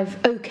long as I've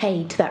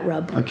okayed that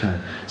rub. Okay.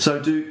 So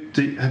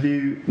have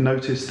you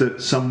noticed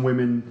that some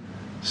women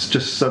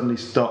just suddenly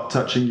start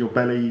touching your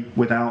belly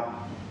without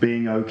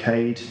being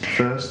okayed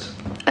first?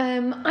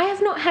 I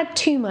have not had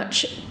too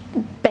much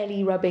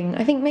belly rubbing.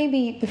 I think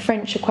maybe the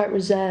French are quite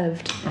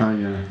reserved. Oh,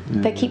 yeah.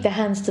 They keep their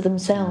hands to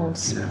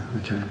themselves. Yeah,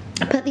 okay.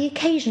 But the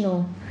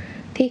occasional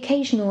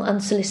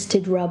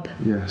unsolicited rub.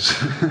 Yes.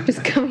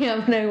 Just coming out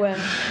of nowhere.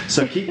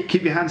 So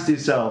keep your hands to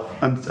yourself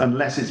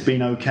unless it's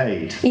been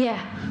okayed. Yeah.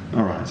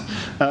 All right.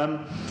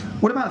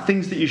 What about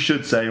things that you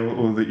should say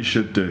or that you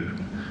should do?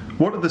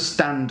 What are the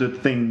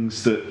standard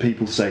things that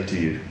people say to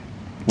you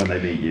when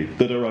they meet you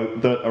that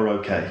are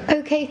okay?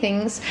 Okay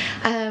things.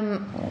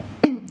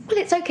 Well,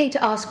 it's okay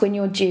to ask when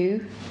you're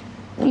due.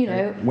 You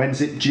know.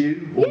 When's it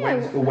due?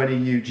 Or when are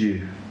you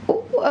due?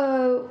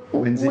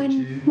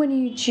 When are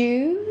you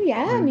due?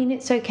 Yeah, I mean,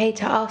 it's okay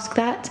to ask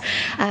that.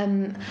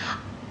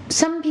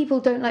 some people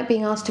don't like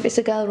being asked if it's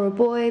a girl or a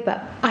boy,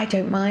 but I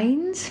don't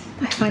mind.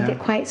 I find it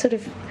quite sort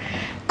of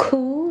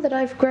cool that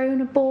I've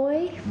grown a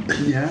boy.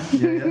 Yeah.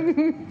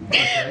 Okay.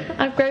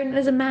 I've grown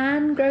as a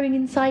man growing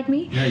inside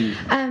me.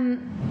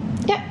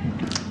 Yeah.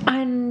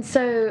 And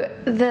so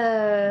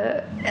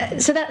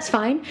that's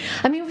fine.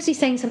 I mean, obviously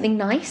saying something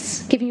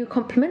nice, giving you a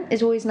compliment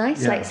is always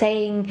nice, like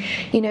saying,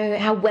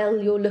 how well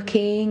you're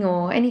looking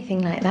or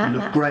anything like that. You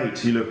look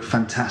great, you look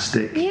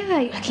fantastic.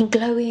 Yeah, you're looking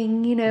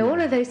glowing, all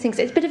of those things.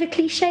 It's a bit of a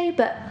cliche,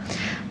 but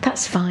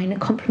that's fine. A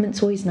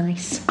compliment's always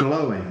nice.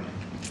 Glowing.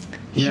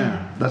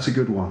 Yeah, that's a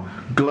good one.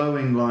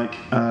 Glowing like,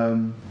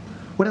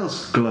 what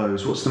else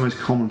glows? What's the most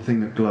common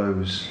thing that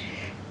glows?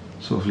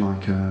 Sort of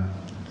like a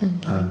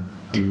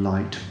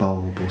light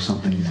bulb or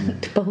something, isn't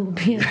it? Light bulb,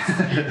 yes.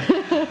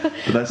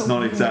 But that's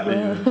not exactly.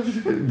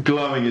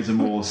 Glowing is a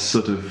more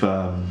sort of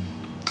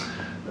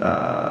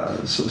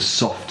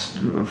soft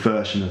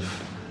version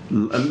of.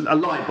 A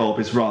light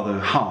bulb is rather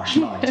harsh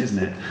light, isn't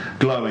it?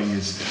 Glowing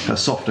is a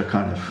softer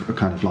kind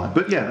of light.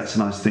 But yeah, that's a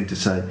nice thing to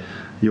say.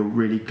 You're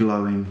really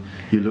glowing.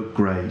 You look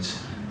great.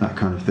 That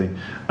kind of thing.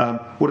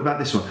 What about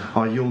this one?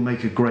 Oh, you'll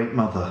make a great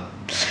mother.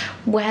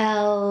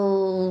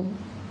 Well,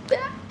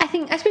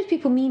 I suppose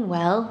people mean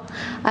well.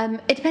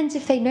 It depends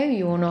if they know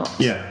you or not.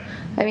 Yeah.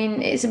 I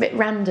mean, it's a bit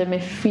random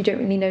if you don't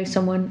really know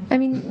someone. I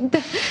mean,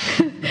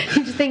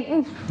 you just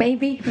think,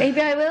 maybe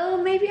I will,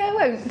 maybe I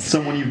won't.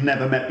 Someone you've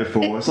never met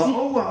before. It's like,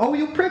 oh,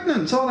 you're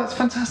pregnant. Oh, that's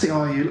fantastic.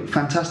 Oh, you look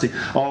fantastic.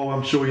 Oh,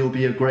 I'm sure you'll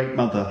be a great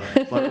mother.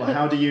 It's like, well,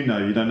 how do you know?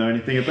 You don't know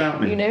anything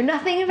about me. You know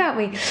nothing about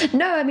me.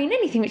 No, I mean,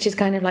 anything which is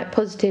kind of like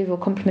positive or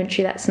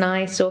complimentary, that's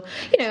nice. Or,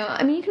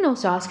 I mean, you can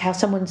also ask how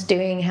someone's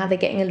doing, how they're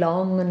getting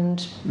along,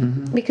 and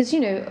because,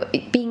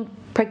 being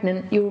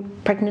pregnant, you're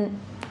pregnant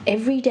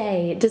every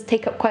day. It does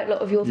take up quite a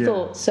lot of your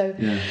thoughts, so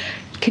it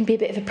can be a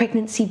bit of a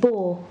pregnancy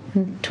bore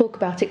and talk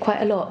about it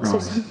quite a lot.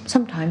 Right. So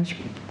sometimes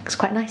it's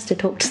quite nice to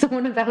talk to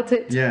someone about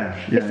it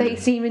if they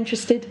seem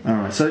interested. All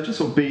right, so just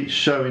sort of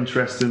show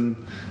interest and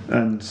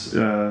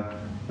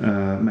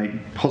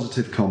make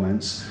positive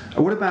comments.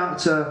 What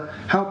about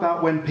how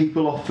about when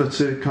people offer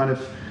to kind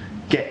of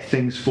get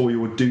things for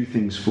you or do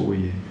things for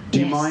you? Do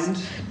you mind?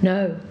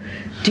 No.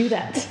 Do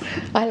that.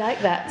 I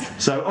like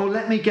that. So,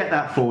 let me get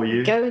that for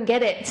you. Go and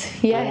get it.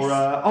 Yes.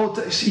 Or,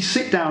 you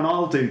sit down,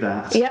 I'll do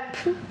that. Yep.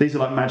 These are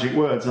like magic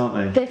words, aren't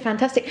they? They're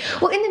fantastic.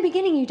 Well, in the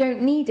beginning you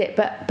don't need it,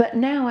 but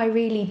now I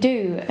really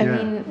do. I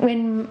mean,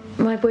 when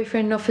my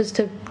boyfriend offers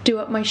to do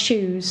up my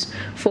shoes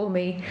for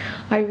me,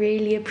 I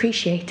really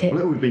appreciate it.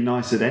 Well, it would be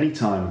nice at any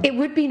time. It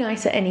would be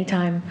nice at any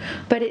time,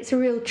 but it's a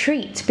real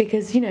treat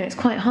because, it's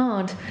quite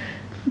hard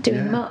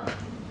doing them up.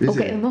 Or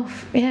getting them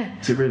off,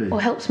 Is it really? Or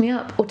helps me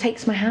up, or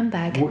takes my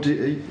handbag. What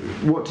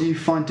do you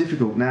find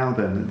difficult now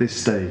then, at this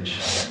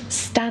stage?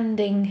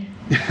 Standing.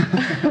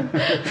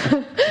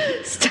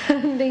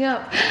 Standing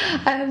up.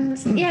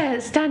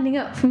 Standing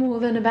up for more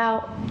than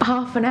about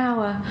half an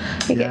hour.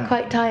 You get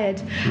quite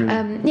tired.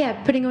 Really?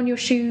 Putting on your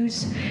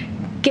shoes,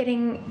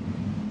 getting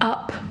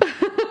up.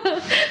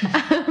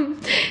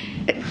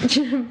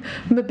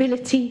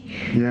 Mobility,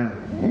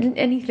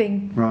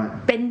 anything, right?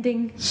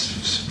 Bending,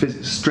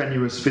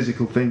 strenuous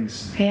physical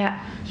things.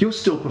 Yeah. You're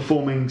still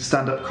performing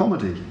stand-up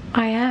comedy.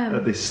 I am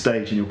at this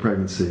stage in your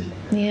pregnancy.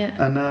 Yeah.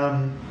 And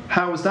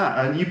how was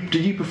that? And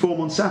did you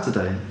perform on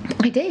Saturday?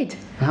 I did.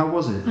 How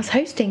was it? I was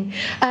hosting.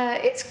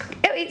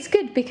 It's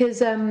good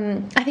because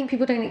I think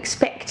people don't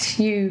expect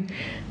you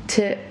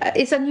to.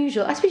 It's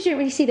unusual. I suppose you don't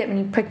really see that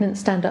many pregnant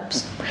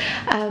stand-ups.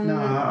 No,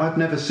 I've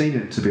never seen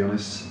it, to be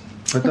honest.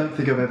 I don't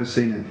think I've ever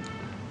seen it.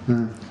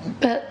 No.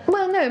 But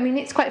no, I mean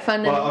it's quite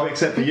fun. Well,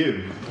 except for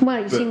you.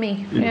 Well, you've seen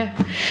me. Yeah.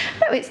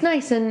 No, it's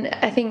nice, and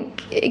I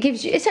think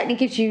it certainly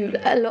gives you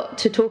a lot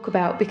to talk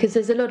about because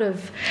there's a lot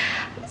of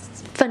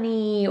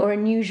funny or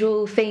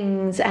unusual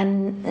things,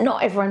 and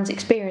not everyone's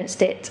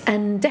experienced it.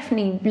 And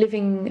definitely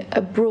living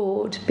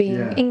abroad,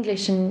 being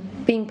English and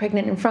being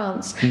pregnant in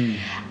France,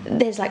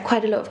 there's like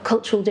quite a lot of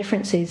cultural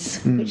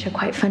differences, which are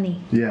quite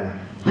funny. Yeah.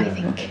 I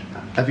think.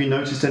 Have you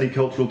noticed any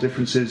cultural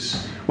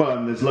differences?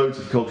 Well, there's loads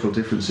of cultural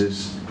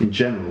differences in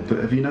general, but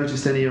have you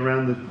noticed any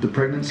around the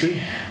pregnancy?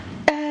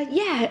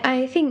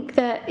 I think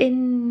that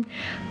in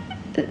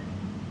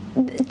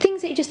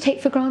things that you just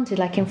take for granted,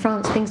 like in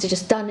France, things are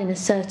just done in a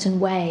certain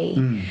way,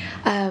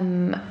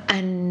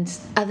 and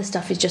other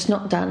stuff is just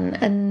not done.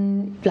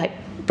 And like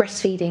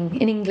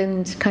breastfeeding in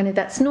England, kind of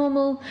that's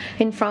normal.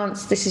 In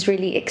France, this is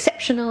really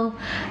exceptional.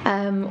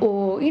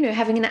 Or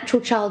having a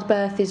natural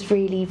childbirth is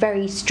really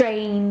very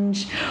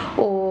strange.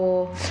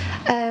 Or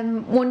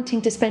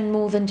wanting to spend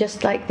more than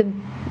just like the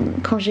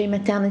congé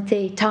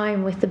maternité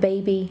time with the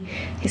baby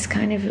is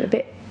kind of a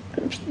bit.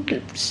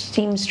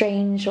 Seems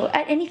strange, or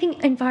anything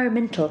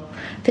environmental.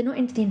 They're not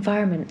into the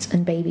environment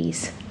and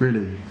babies.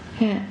 Really?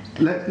 Yeah.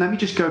 Let me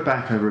just go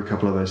back over a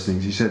couple of those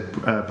things. You said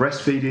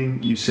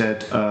breastfeeding. You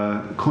said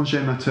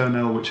congé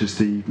maternel, which is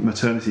the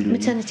maternity leave.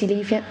 Maternity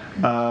leave,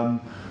 yeah.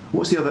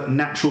 What's the other?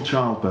 Natural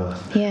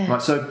childbirth. Yeah.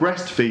 Right. So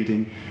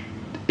breastfeeding.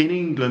 In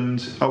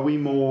England, are we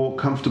more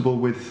comfortable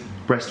with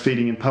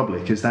breastfeeding in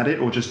public. Is that it,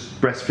 or just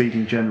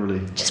breastfeeding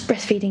generally? Just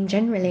breastfeeding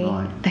generally,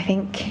 Right. I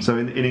think. So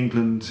in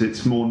England,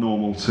 it's more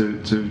normal to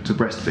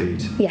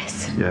breastfeed.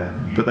 Yes. Yeah,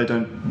 but they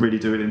don't really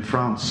do it in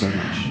France so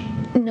much.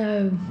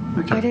 No,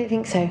 Okay. I don't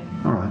think so.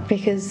 All right.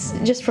 Because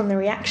just from the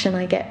reaction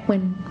I get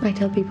when I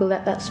tell people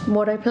that that's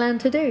what I plan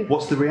to do.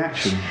 What's the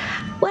reaction?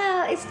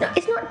 Well,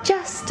 it's not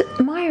just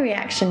my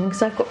reaction,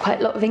 because I've got quite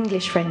a lot of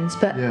English friends,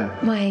 but Yeah.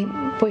 my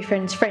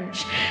boyfriend's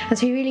French, and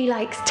so he really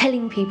likes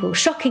telling people,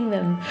 shocking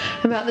them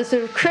about the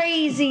sort of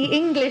crazy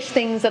English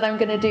things that I'm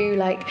going to do,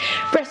 like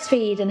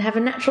breastfeed and have a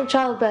natural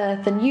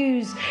childbirth and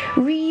use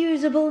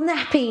reusable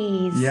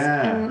nappies.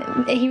 Yeah.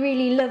 And he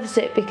really loves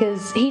it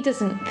because he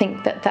doesn't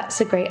think that that's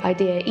a great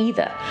idea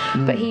either,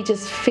 but he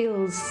just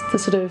feels the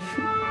sort of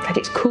that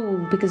it's cool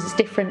because it's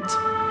different.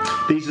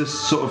 These are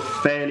sort of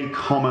fairly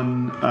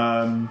common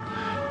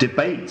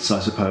debates, I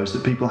suppose,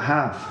 that people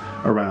have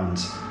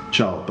around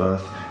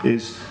childbirth.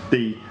 Is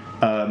the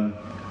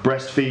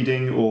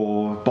breastfeeding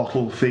or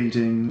bottle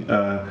feeding,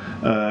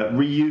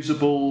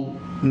 reusable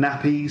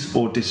nappies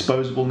or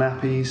disposable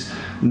nappies,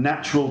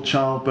 natural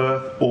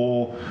childbirth,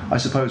 or I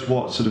suppose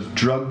what sort of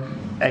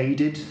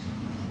drug-aided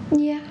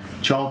Yeah.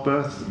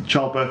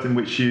 childbirth in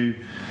which you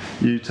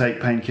take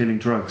pain-killing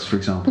drugs, for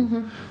example.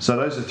 So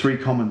those are three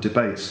common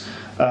debates.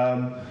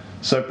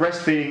 So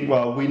breastfeeding,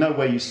 well, we know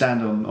where you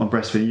stand on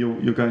breastfeeding.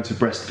 You're going to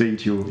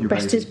breastfeed your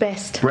Breast baby. is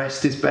best.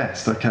 Breast is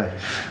best, okay.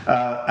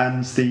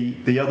 And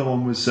the other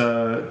one was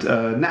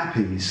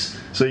nappies.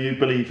 So you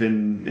believe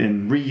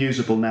in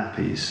reusable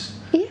nappies.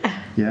 Yeah.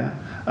 Yeah.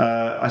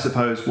 I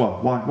suppose, well,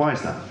 why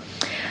is that?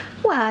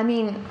 Well, I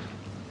mean,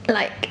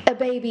 like a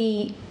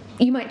baby,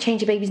 you might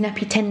change a baby's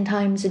nappy 10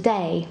 times a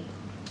day.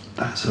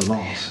 That's a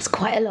lot. It's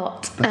quite a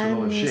lot. That's a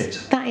lot of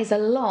shit. That is a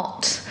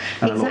lot.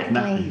 And a lot of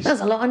exactly. nappies.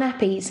 That's a lot of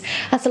nappies.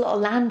 That's a lot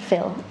of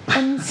landfill.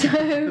 And so,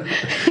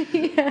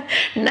 yeah,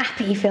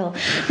 nappy fill.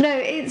 No,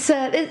 it's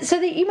so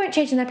that you might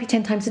change the nappy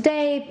 10 times a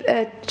day.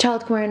 A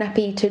child can wear a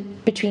nappy to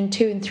between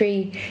 2 and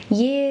 3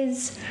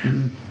 years.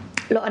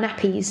 A lot of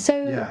nappies. So.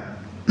 Yeah.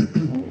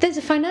 There's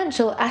a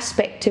financial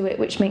aspect to it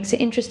which makes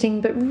it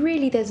interesting, but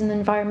really there's an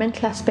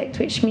environmental aspect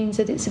which means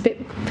that it's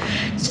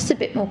just a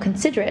bit more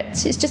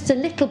considerate. It's just a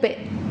little bit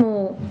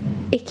more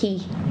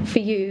icky for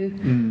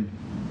you.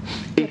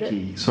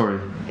 Icky, sorry.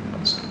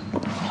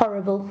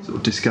 Horrible. Sort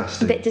of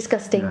disgusting. A bit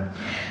disgusting. Yeah.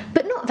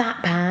 But not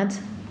that bad.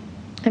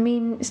 I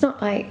mean, it's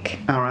not like...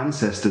 Our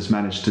ancestors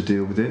managed to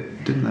deal with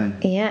it, didn't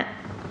they? Yeah.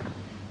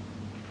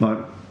 Like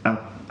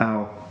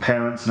our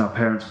parents and our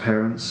parents'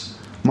 parents.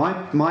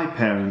 My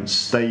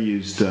parents, they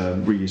used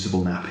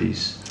reusable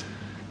nappies.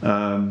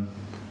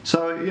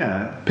 So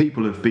yeah,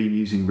 people have been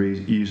using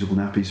reusable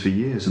nappies for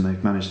years and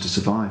they've managed to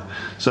survive.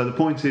 So the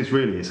point is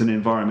really it's an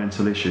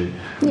environmental issue.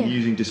 Yeah.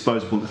 Using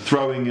disposable,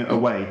 throwing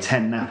away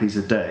 10 nappies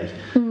a day,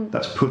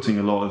 that's putting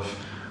a lot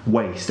of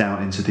waste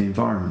out into the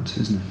environment,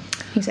 isn't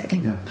it? Exactly.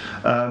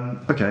 Yeah.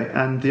 Okay,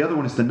 and the other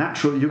one is the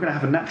natural, you're going to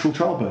have a natural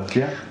childbirth,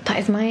 yeah? That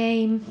is my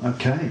aim.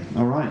 Okay,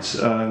 all right.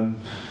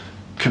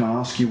 Can I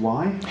ask you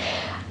why?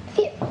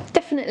 Yeah,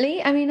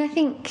 definitely. I mean, I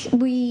think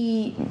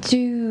we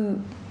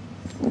do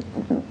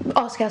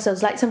ask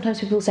ourselves, like sometimes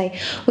people say,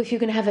 well, if you're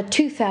going to have a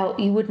tooth out,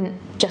 you wouldn't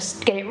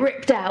just get it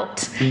ripped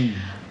out.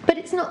 But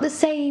it's not the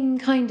same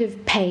kind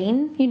of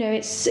pain. You know,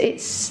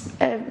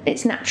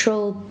 it's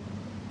natural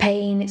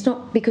pain. It's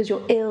not because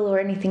you're ill or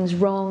anything's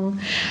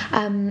wrong.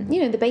 You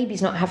know, the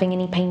baby's not having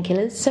any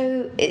painkillers,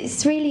 so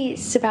it's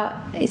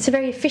a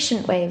very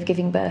efficient way of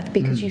giving birth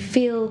because you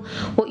feel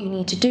what you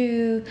need to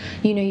do.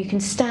 You know, you can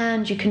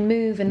stand, you can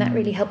move, and that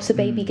really helps the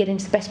baby get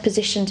into the best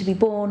position to be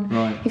born.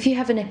 Right. If you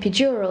have an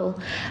epidural,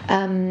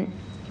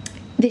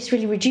 this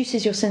really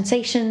reduces your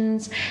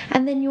sensations,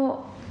 and then you're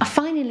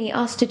finally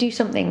asked to do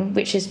something,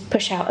 which is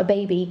push out a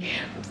baby,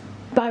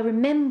 by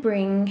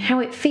remembering how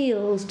it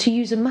feels to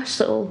use a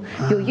muscle,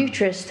 your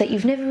uterus, that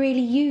you've never really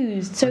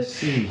used. So I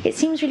see. it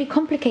seems really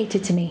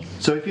complicated to me.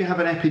 So if you have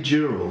an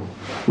epidural,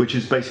 which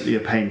is basically a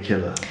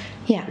painkiller,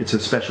 Yeah. it's a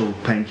special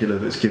painkiller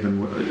that's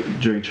given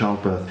during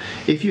childbirth.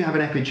 If you have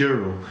an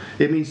epidural,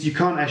 it means you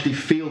can't actually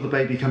feel the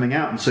baby coming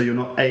out, and so you're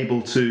not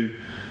able to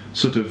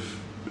sort of,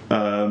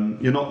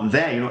 you're not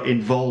there, you're not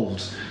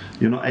involved,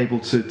 you're not able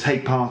to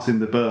take part in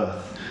the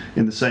birth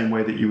in the same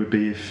way that you would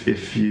be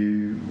if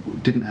you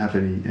didn't have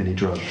any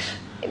drugs.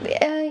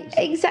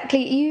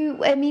 Exactly.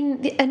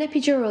 An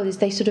epidural is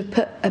they sort of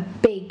put a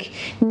big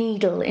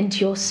needle into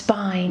your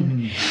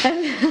spine,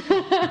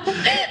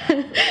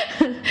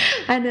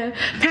 and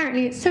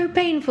apparently it's so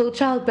painful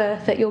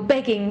childbirth that you're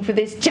begging for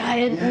this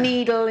giant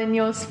needle in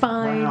your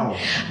spine. Wow.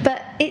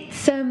 But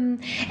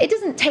it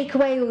doesn't take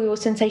away all your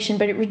sensation,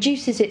 but it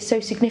reduces it so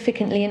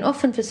significantly. And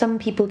often for some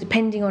people,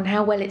 depending on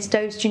how well it's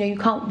dosed, you know, you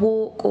can't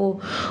walk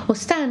or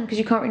stand because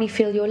you can't really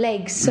feel your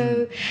legs.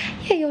 So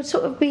yeah, you're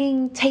sort of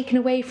being taken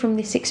away from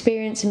this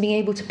experience and being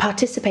able to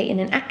participate in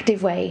an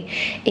active way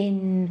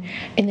in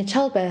the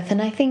childbirth.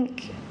 And I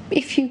think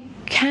if you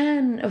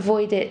can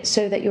avoid it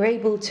so that you're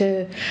able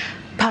to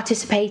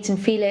participate and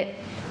feel it,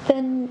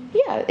 then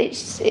yeah, it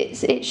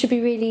should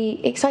be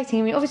really exciting.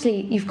 I mean,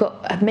 obviously you've got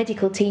a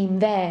medical team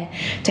there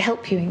to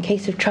help you in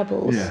case of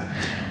troubles. Yeah.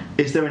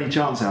 Is there any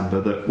chance,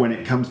 Amber, that when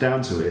it comes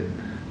down to it,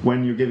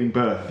 when you're giving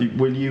birth,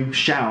 will you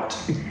shout,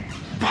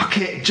 "Fuck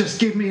it, just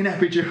give me an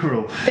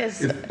epidural"?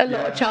 There's a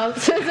lot of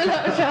chance. There's a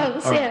lot of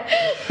chance. Yeah,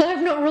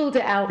 I've not ruled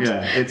it out.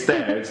 Yeah, it's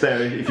there. It's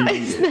there if you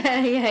need It's it.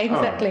 there. Yeah,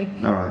 exactly.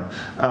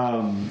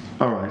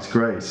 All right,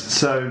 great.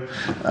 So,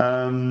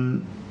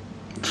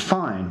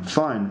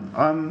 fine.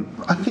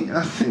 I think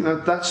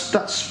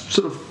that's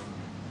sort of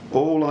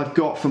all I've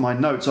got for my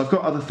notes. I've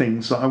got other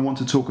things that I want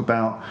to talk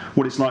about,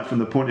 what it's like from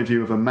the point of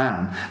view of a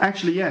man.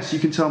 Actually, yes, you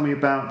can tell me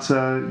about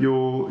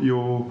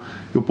your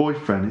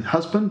boyfriend,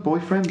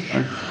 boyfriend.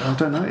 I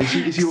don't know.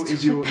 Is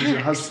your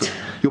husband?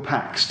 You're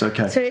paxed.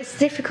 Okay. So it's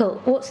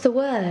difficult. What's the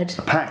word?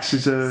 Pax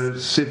is a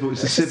civil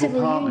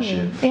partnership.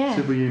 Union. Yeah.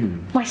 Civil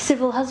union. My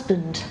civil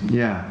husband.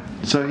 Yeah.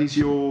 So he's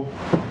your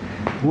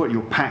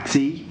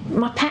paxee?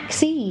 My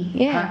paxee.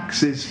 Yeah.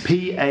 Pax is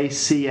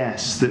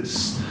PACS.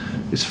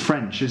 It's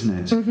French, isn't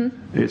it? Mm-hmm.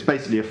 It's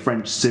basically a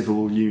French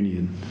civil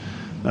union.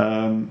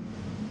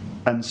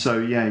 And so,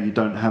 yeah, you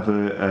don't have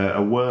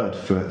a word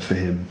for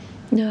him.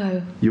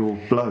 No. Your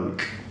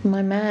bloke.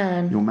 My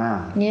man. Your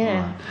man.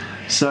 Yeah. Right.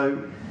 So,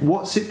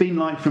 what's it been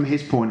like from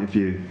his point of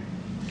view,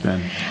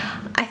 then?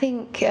 I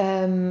think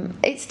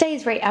it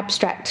stays very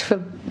abstract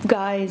for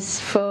guys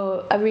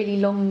for a really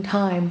long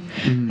time.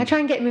 I try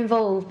and get him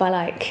involved by,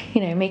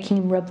 making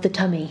him rub the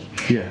tummy.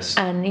 Yes.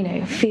 And,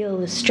 feel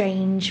the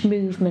strange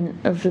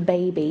movement of the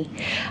baby.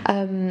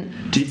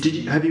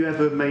 Have you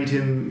ever made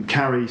him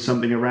carry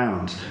something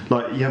around?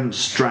 Like, you haven't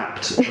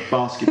strapped a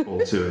basketball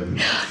to him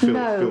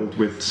filled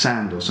with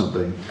sand or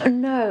something?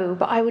 No,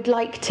 but I would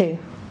like to.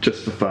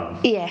 Just for fun?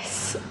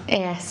 Yes.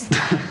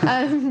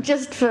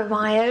 Just for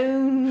my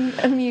own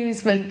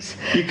amusement.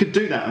 You could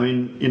do that. I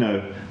mean,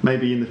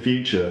 maybe in the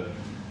future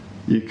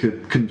you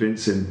could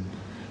convince him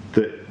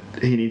that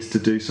he needs to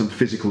do some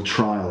physical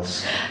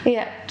trials.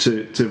 Yeah.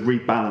 To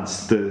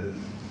rebalance the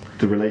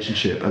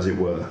relationship, as it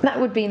were. That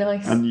would be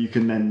nice. And you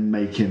can then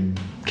make him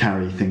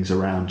carry things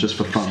around just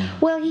for fun.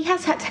 Well, he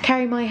has had to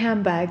carry my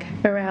handbag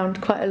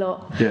around quite a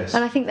lot. Yes.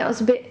 And I think that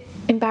was a bit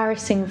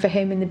embarrassing for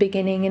him in the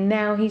beginning, and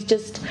now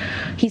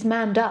he's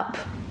manned up.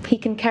 He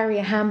can carry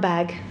a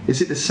handbag.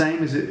 Is it the same?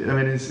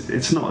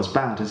 It's not as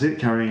bad, is it,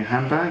 carrying a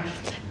handbag?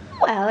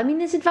 Well, I mean,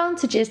 there's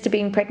advantages to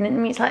being pregnant. I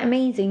mean, it's like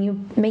amazing. You're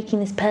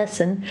making this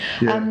person,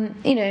 yeah. And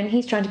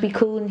he's trying to be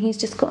cool, and he's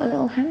just got a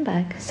little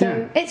handbag.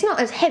 So It's not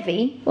as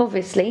heavy,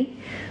 obviously,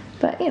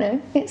 but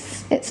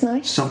it's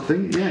nice.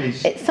 Something, yeah.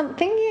 It's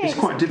something, yeah. It's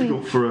quite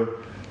difficult for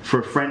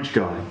a French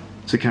guy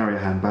to carry a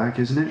handbag,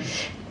 isn't it?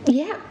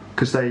 Yeah.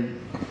 Because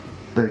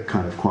they're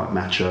kind of quite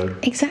macho.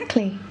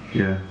 Exactly.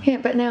 Yeah. Yeah,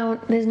 but now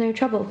there's no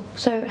trouble.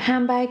 So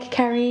handbag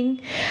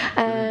carrying,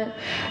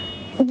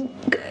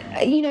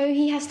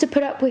 he has to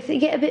put up with. You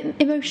get a bit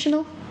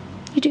emotional.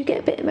 You do get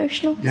a bit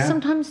emotional. Yeah.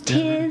 Sometimes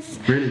tears.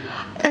 Yeah. Really.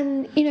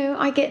 And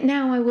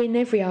I win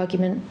every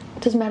argument.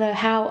 Doesn't matter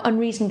how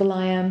unreasonable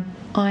I am.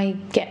 I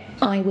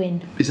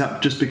win. Is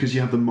that just because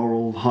you have the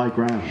moral high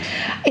ground?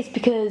 It's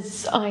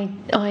because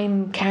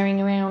I'm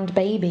carrying around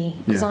baby,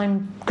 because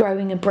I'm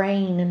growing a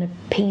brain and a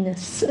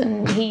penis,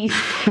 and he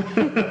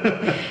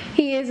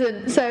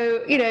isn't.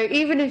 So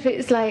even if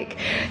it's like,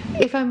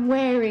 if I'm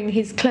wearing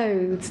his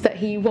clothes that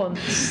he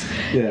wants,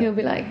 he'll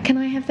be like, "Can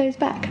I have those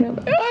back?" And I'll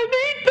be like, "I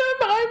need them.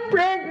 I'm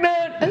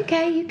pregnant."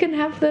 Okay, you can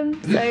have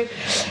them. So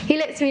he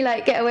lets me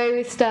get away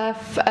with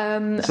stuff.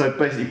 So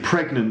basically,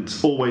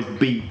 pregnant always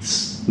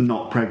beats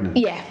not pregnant.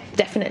 Yeah,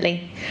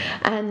 definitely.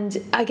 And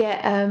I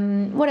get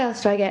what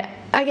else do I get?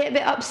 I get a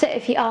bit upset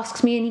if he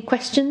asks me any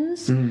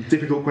questions.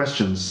 Difficult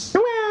questions.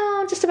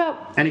 Well, just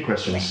about any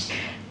questions.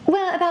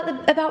 Well,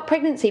 about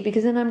pregnancy,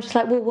 because then I'm just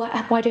like, well,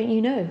 why don't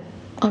you know?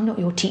 I'm not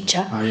your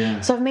teacher. Oh, yeah.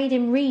 So I've made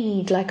him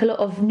read a lot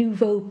of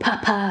Nouveau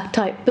Papa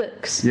type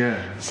books.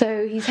 Yeah.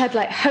 So he's had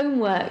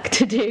homework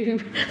to do.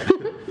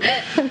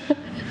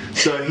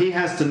 So he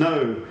has to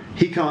know.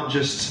 He can't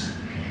just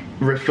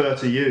refer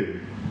to you.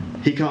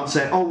 He can't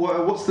say, "Oh,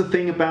 what's the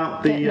thing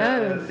about the?"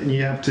 No.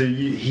 You have to.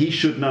 He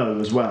should know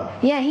as well.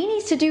 Yeah, he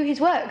needs to do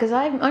his work, because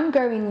I'm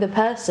growing the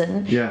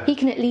person. Yeah. He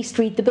can at least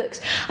read the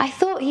books. I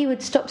thought he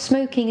would stop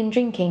smoking and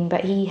drinking,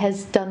 but he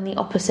has done the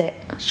opposite.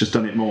 He's just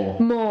done it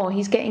more.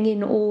 He's getting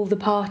in all the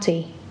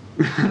party.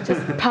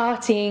 Just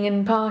partying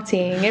and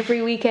partying.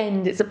 Every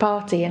weekend it's a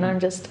party, and I'm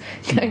just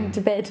going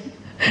to bed.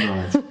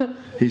 Right.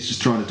 He's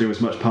just trying to do as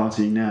much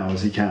partying now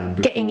as he can.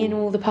 Getting in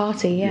all the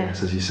party, yeah.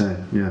 Yes, as you say,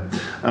 yeah.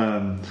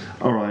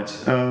 All right.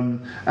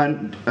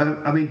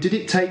 Did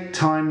it take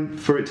time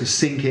for it to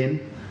sink in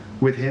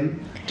with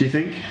him, do you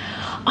think?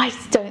 I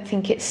don't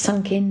think it's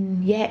sunk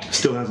in yet.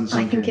 Still hasn't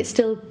sunk in? I think it's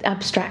still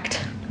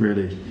abstract.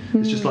 Really?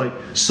 It's just like,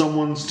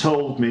 someone's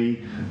told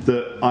me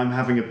that I'm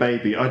having a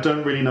baby. I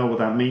don't really know what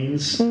that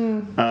means,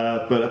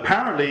 but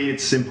apparently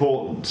it's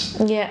important.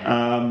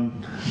 Yeah.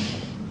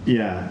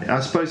 Yeah,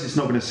 I suppose it's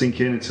not going to sink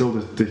in until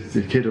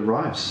the kid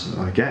arrives,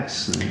 I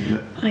guess.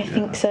 I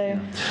think so.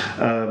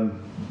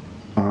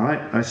 All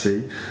right, I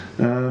see.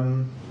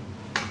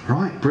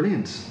 Right,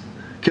 brilliant.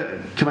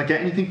 Can I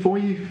get anything for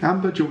you,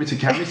 Amber? Do you want me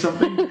to carry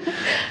something? No,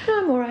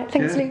 I'm all right.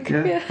 Thanks, Luke.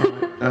 Yeah.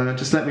 All right.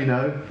 Just let me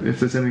know if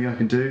there's anything I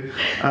can do.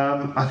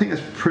 I think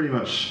that's pretty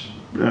much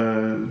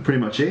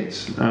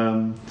it.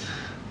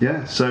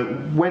 Yeah. So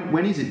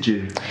when is it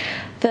due?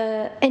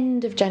 The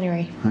end of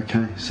January.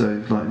 Okay.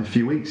 So like in a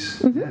few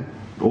weeks. Mm-hmm. Yeah.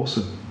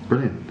 Awesome.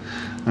 Brilliant.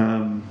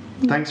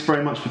 Thanks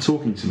very much for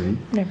talking to me.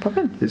 No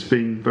problem. It's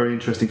been very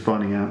interesting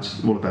finding out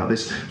all about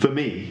this for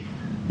me.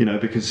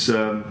 Because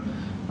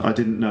I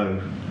didn't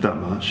know that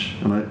much,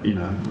 and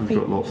I've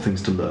got a lot of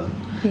things to learn.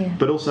 Yeah.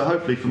 But also,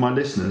 hopefully, for my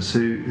listeners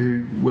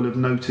who will have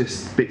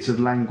noticed bits of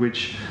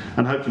language,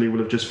 and hopefully will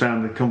have just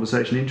found the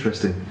conversation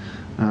interesting.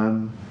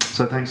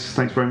 So thanks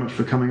very much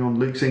for coming on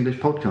Luke's English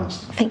podcast.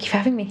 Thank you for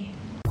having me.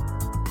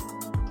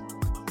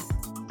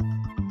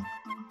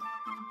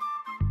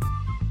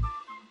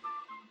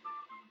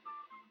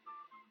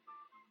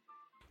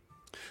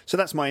 So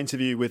that's my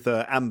interview with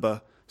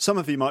Amber. Some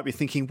of you might be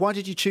thinking, why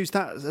did you choose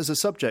that as a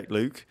subject,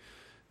 Luke?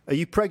 Are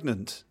you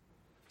pregnant?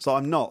 So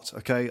I'm not,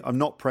 okay? I'm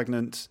not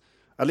pregnant.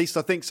 At least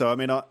I think so. I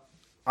mean,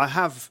 I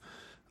have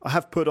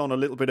put on a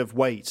little bit of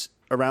weight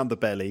around the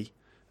belly,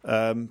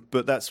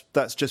 but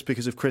that's just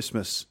because of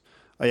Christmas.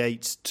 I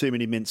ate too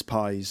many mince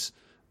pies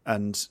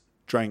and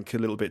drank a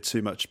little bit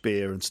too much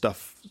beer and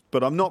stuff.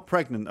 But I'm not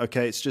pregnant,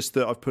 okay? It's just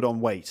that I've put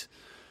on weight.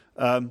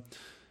 Yeah,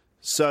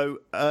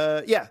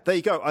 there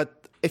you go.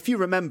 If you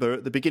remember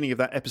at the beginning of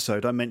that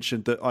episode, I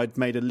mentioned that I'd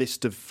made a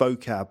list of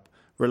vocab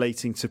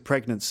relating to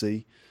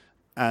pregnancy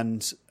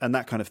and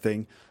that kind of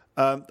thing.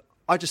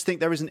 I just think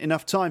there isn't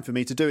enough time for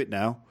me to do it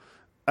now.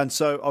 And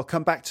so I'll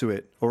come back to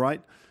it, all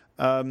right?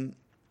 There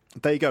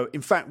you go.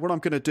 In fact, what I'm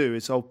going to do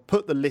is I'll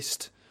put the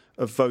list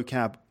of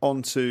vocab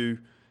onto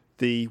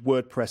the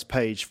WordPress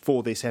page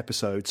for this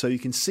episode so you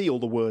can see all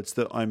the words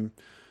that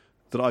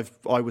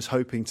I was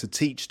hoping to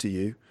teach to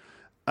you.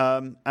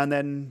 And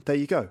then there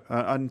you go.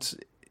 And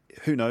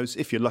who knows,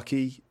 if you're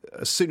lucky,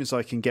 as soon as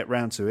I can get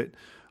round to it,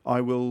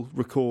 I will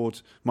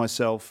record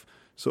myself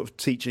sort of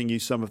teaching you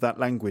some of that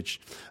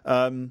language.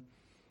 All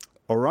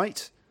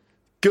right?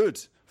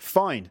 Good.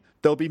 Fine.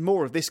 There'll be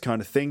more of this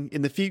kind of thing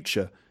in the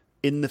future.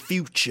 In the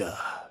future.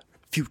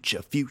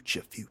 Future.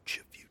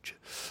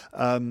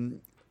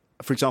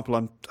 For example,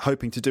 I'm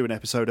hoping to do an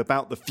episode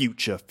about the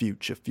future,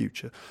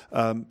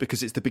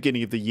 because it's the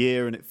beginning of the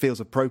year and it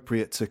feels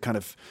appropriate to kind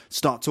of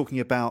start talking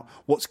about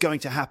what's going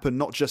to happen,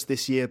 not just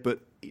this year, but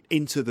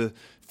into the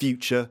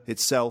future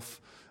itself.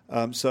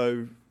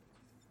 So,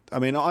 I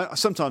mean,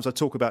 sometimes I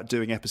talk about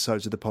doing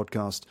episodes of the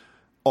podcast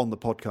on the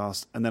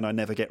podcast, and then I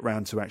never get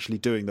round to actually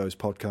doing those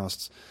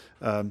podcasts.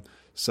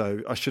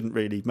 So I shouldn't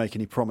really make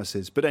any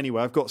promises. But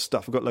anyway, I've got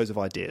stuff. I've got loads of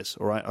ideas,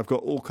 all right? I've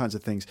got all kinds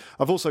of things.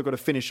 I've also got to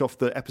finish off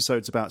the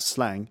episodes about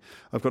slang.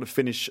 I've got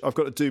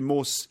to do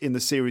more in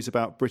the series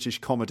about British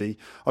comedy.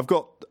 I've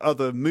got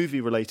other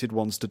movie-related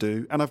ones to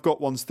do, and I've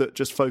got ones that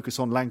just focus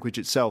on language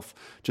itself,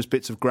 just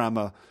bits of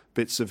grammar,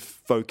 bits of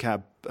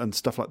vocab and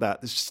stuff like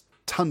that. There's just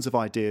tons of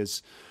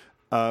ideas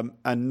and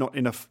not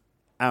enough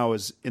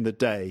hours in the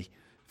day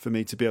for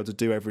me to be able to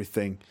do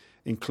everything,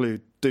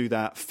 do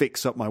that,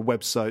 fix up my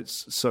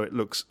websites so it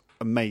looks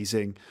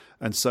amazing,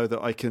 and so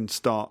that I can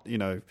start,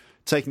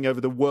 taking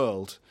over the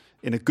world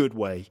in a good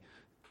way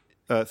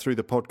through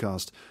the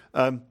podcast.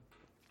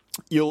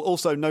 You'll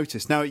also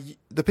notice now,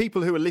 the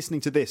people who are listening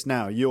to this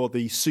now, you're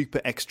the super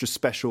extra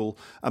special,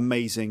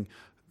 amazing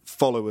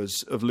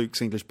followers of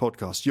Luke's English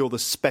podcast. You're the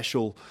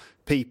special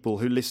people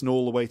who listen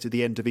all the way to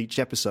the end of each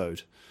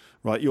episode,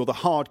 right? You're the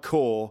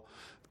hardcore,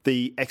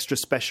 the extra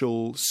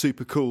special,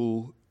 super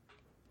cool,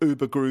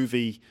 uber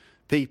groovy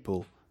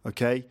people,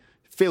 okay?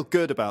 Feel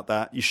good about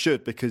that. You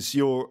should, because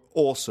you're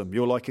awesome.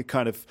 You're like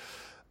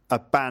a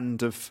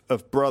band of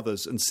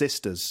brothers and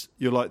sisters.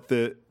 You're like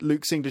the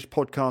Luke's English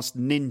podcast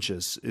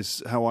ninjas,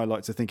 is how I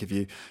like to think of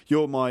you.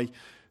 You're my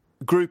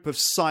group of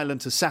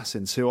silent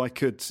assassins who I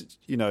could,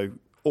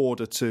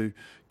 order to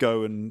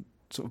go and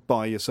sort of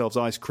buy yourselves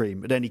ice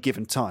cream at any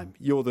given time.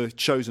 You're the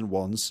chosen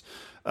ones.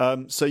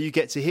 So you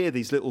get to hear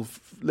these little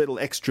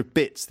extra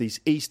bits, these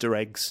Easter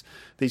eggs,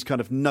 these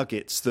kind of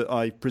nuggets that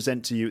I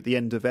present to you at the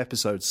end of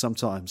episodes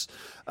sometimes.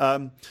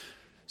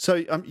 So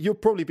you'll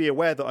probably be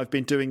aware that I've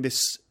been doing this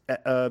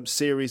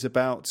series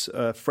about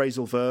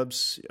phrasal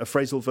verbs, a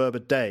phrasal verb a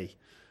day.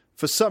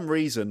 For some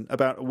reason,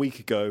 about a week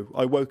ago,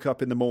 I woke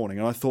up in the morning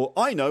and I thought,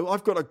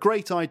 I've got a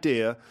great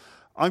idea.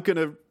 I'm going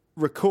to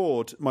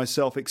record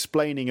myself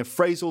explaining a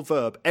phrasal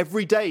verb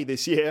every day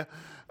this year,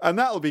 and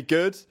that'll be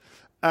good.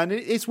 And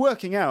it's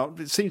working out.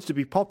 It seems to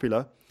be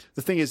popular.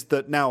 The thing is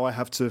that now I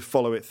have to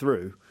follow it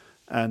through,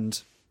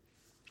 and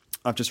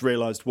I've just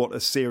realised what a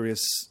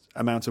serious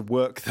amount of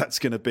work that's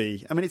going to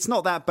be. I mean, it's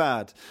not that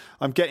bad.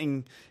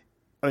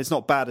 It's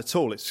not bad at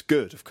all. It's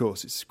good, of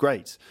course. It's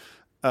great.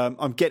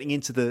 I'm getting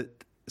into the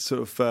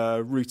sort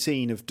of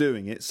routine of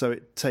doing it, so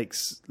it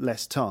takes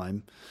less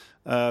time.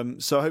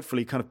 So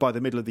hopefully kind of by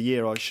the middle of the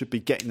year, I should be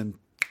getting them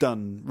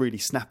done really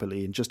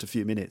snappily in just a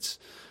few minutes.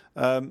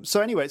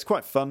 So anyway, it's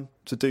quite fun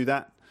to do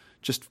that.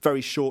 Just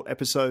very short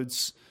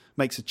episodes.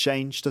 makes a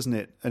change, doesn't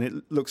it? And it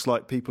looks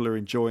like people are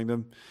enjoying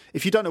them.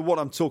 If you don't know what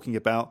I'm talking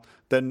about,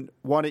 then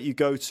why don't you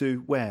go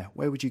to where?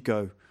 Where would you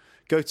go?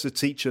 Go to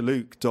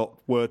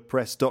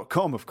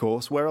teacherluke.wordpress.com, of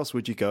course. Where else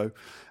would you go?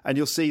 And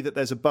you'll see that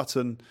there's a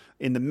button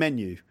in the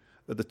menu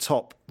at the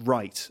top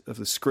right of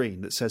the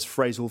screen that says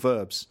phrasal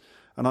verbs.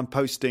 And I'm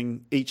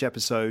posting each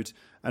episode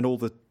and all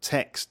the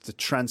text, the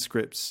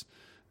transcripts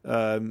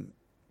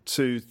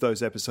to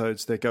those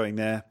episodes. They're going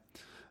there.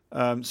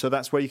 So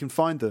that's where you can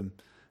find them.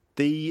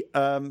 The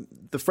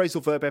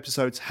phrasal verb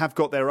episodes have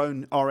got their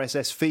own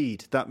RSS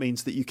feed. That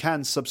means that you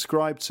can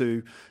subscribe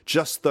to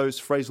just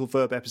those phrasal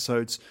verb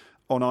episodes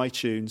on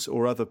iTunes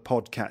or other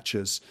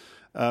podcatchers.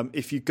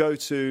 If you go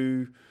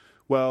to,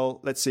 well,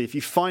 let's see, if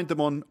you find them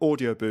on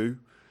Audioboo,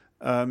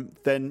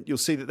 then you'll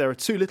see that there are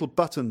two little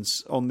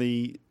buttons on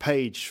the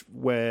page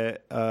where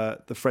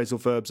the phrasal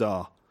verbs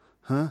are.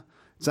 Does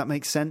that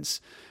make sense?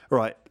 All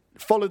right.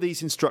 Follow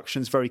these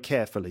instructions very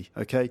carefully,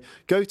 okay?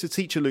 Go to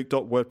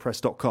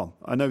teacherluke.wordpress.com.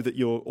 I know that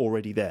you're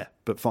already there,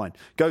 but fine.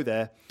 Go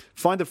there,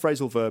 find the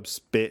phrasal verbs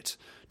bit,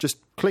 just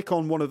click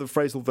on one of the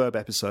phrasal verb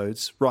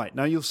episodes. Right,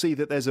 now you'll see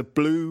that there's a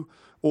blue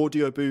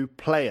Audioboo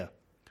player,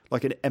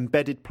 like an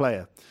embedded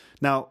player.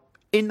 Now,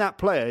 in that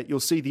player, you'll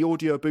see the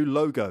Audioboo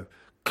logo.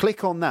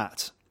 Click on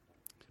that.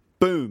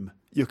 Boom,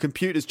 your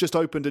computer's just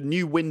opened a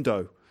new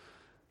window,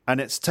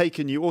 and it's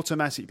taken you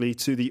automatically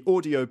to the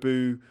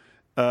Audioboo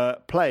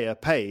player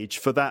page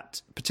for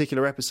that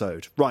particular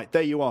episode. Right,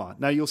 there you are.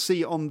 Now you'll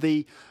see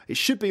it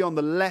should be on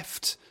the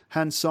left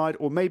hand side,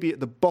 or maybe at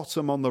the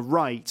bottom on the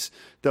right,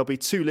 there'll be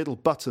two little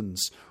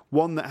buttons.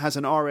 One that has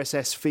an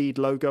RSS feed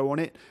logo on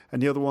it, and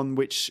the other one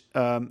which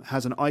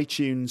has an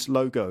iTunes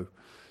logo.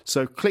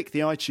 So click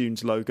the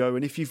iTunes logo,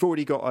 and if you've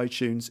already got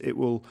iTunes, it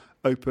will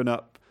open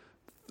up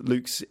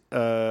Luke's,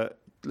 I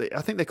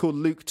think they're called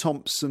Luke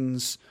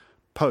Thompson's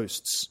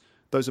posts.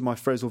 Those are my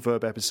phrasal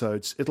verb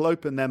episodes. It'll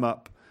open them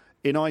up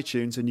in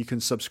iTunes, and you can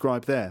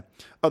subscribe there.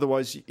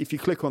 Otherwise, if you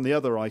click on the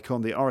other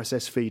icon, the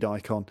RSS feed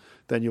icon,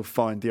 then you'll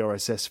find the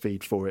RSS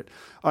feed for it.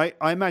 I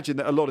imagine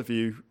that a lot of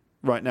you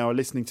right now are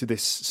listening to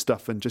this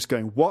stuff and just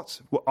going,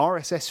 what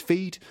RSS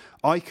feed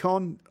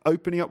icon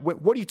opening up?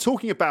 What are you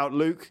talking about,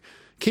 Luke?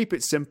 Keep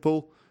it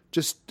simple.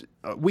 Just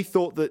we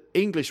thought that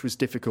English was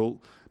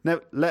difficult,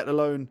 let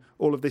alone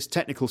all of this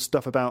technical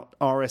stuff about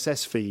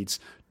RSS feeds.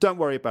 Don't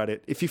worry about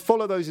it. If you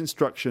follow those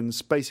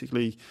instructions,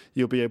 basically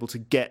you'll be able to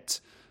get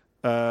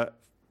a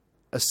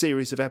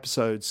series of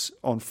episodes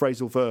on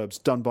phrasal verbs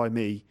done by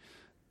me,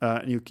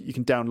 and you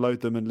can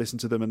download them and listen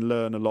to them and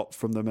learn a lot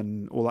from them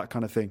and all that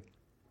kind of thing.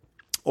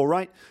 All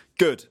right,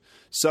 good.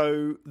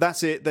 So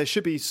that's it. There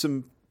should be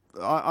some.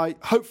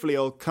 Hopefully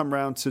I'll come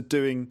round to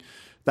doing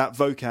that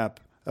vocab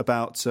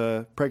about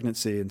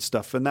pregnancy and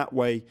stuff, and that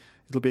way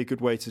it'll be a good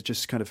way to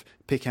just kind of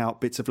pick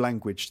out bits of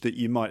language that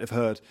you might have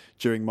heard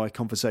during my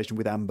conversation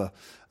with Amber.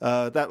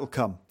 That'll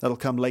come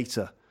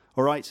later.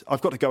 All right,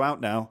 I've got to go out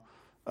now.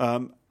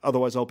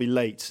 Otherwise I'll be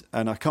late,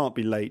 and I can't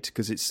be late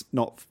because it's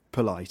not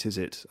polite, is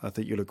it? I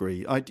think you'll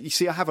agree. You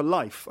see, I have a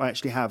life. I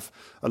actually have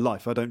a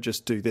life. I don't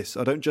just do this.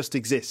 I don't just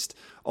exist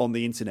on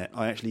the internet.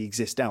 I actually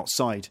exist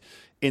outside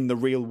in the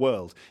real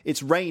world.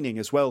 It's raining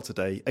as well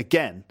today,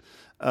 again.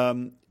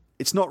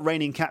 It's not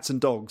raining cats and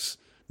dogs.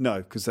 No,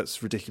 because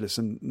that's ridiculous,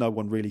 and no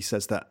one really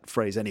says that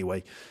phrase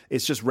anyway.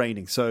 It's just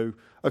raining. So,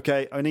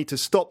 okay, I need to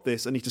stop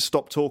this. I need to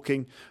stop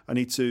talking. I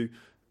need to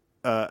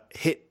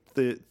hit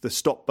the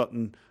stop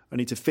button. I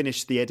need to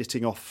finish the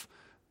editing off,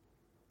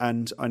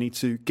 and I need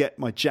to get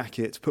my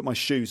jacket, put my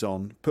shoes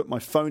on, put my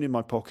phone in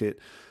my pocket,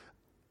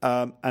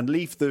 and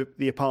leave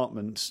the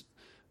apartment,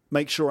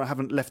 make sure I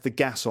haven't left the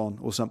gas on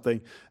or something,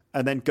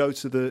 and then go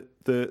to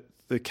the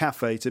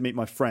cafe to meet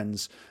my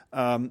friends.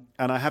 And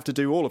I have to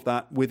do all of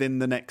that within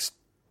the next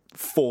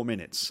 4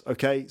 minutes.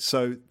 Okay,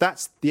 so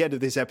that's the end of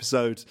this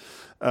episode.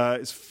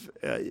 It's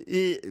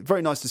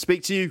very nice to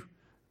speak to you,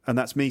 and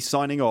that's me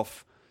signing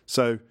off.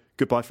 So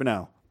goodbye for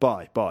now.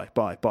 Bye.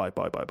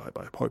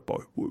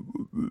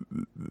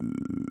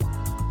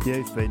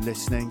 You've been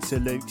listening to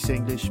Luke's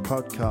English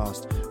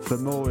Podcast. For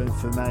more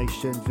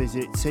information,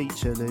 visit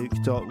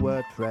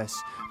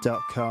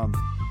teacherluke.wordpress.com.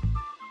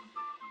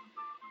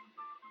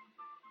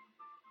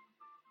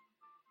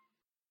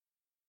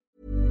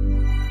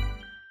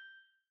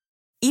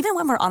 Even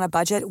when we're on a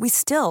budget, we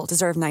still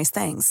deserve nice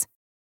things.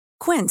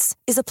 Quince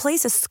is a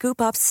place to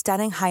scoop up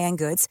stunning high-end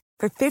goods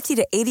for 50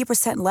 to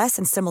 80% less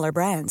than similar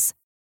brands.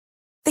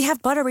 They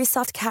have buttery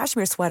soft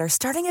cashmere sweaters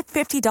starting at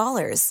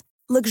 $50,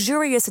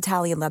 luxurious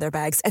Italian leather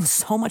bags, and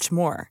so much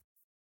more.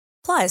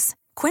 Plus,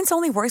 Quince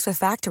only works with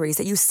factories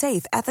that use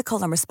safe,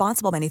 ethical, and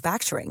responsible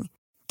manufacturing.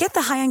 Get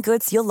the high-end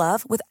goods you'll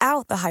love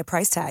without the high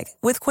price tag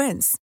with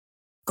Quince.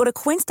 Go to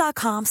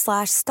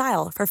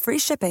quince.com/style for free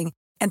shipping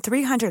and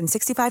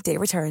 365-day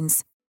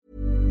returns.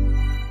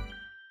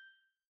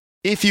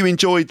 If you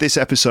enjoyed this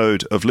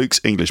episode of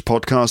Luke's English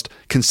Podcast,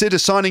 consider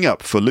signing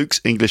up for Luke's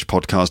English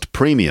Podcast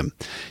Premium.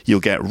 You'll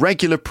get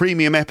regular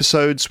premium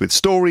episodes with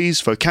stories,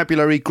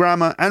 vocabulary,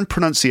 grammar, and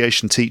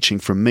pronunciation teaching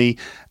from me,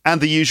 and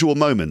the usual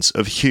moments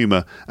of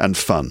humour and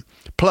fun.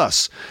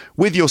 Plus,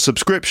 with your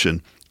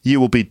subscription, you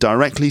will be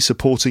directly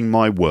supporting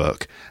my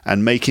work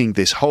and making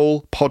this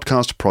whole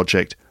podcast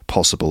project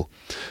possible.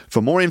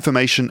 For more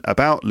information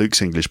about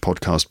Luke's English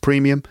Podcast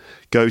Premium,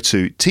 go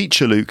to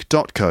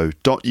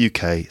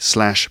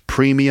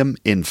teacherluke.co.uk/premium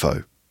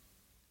info.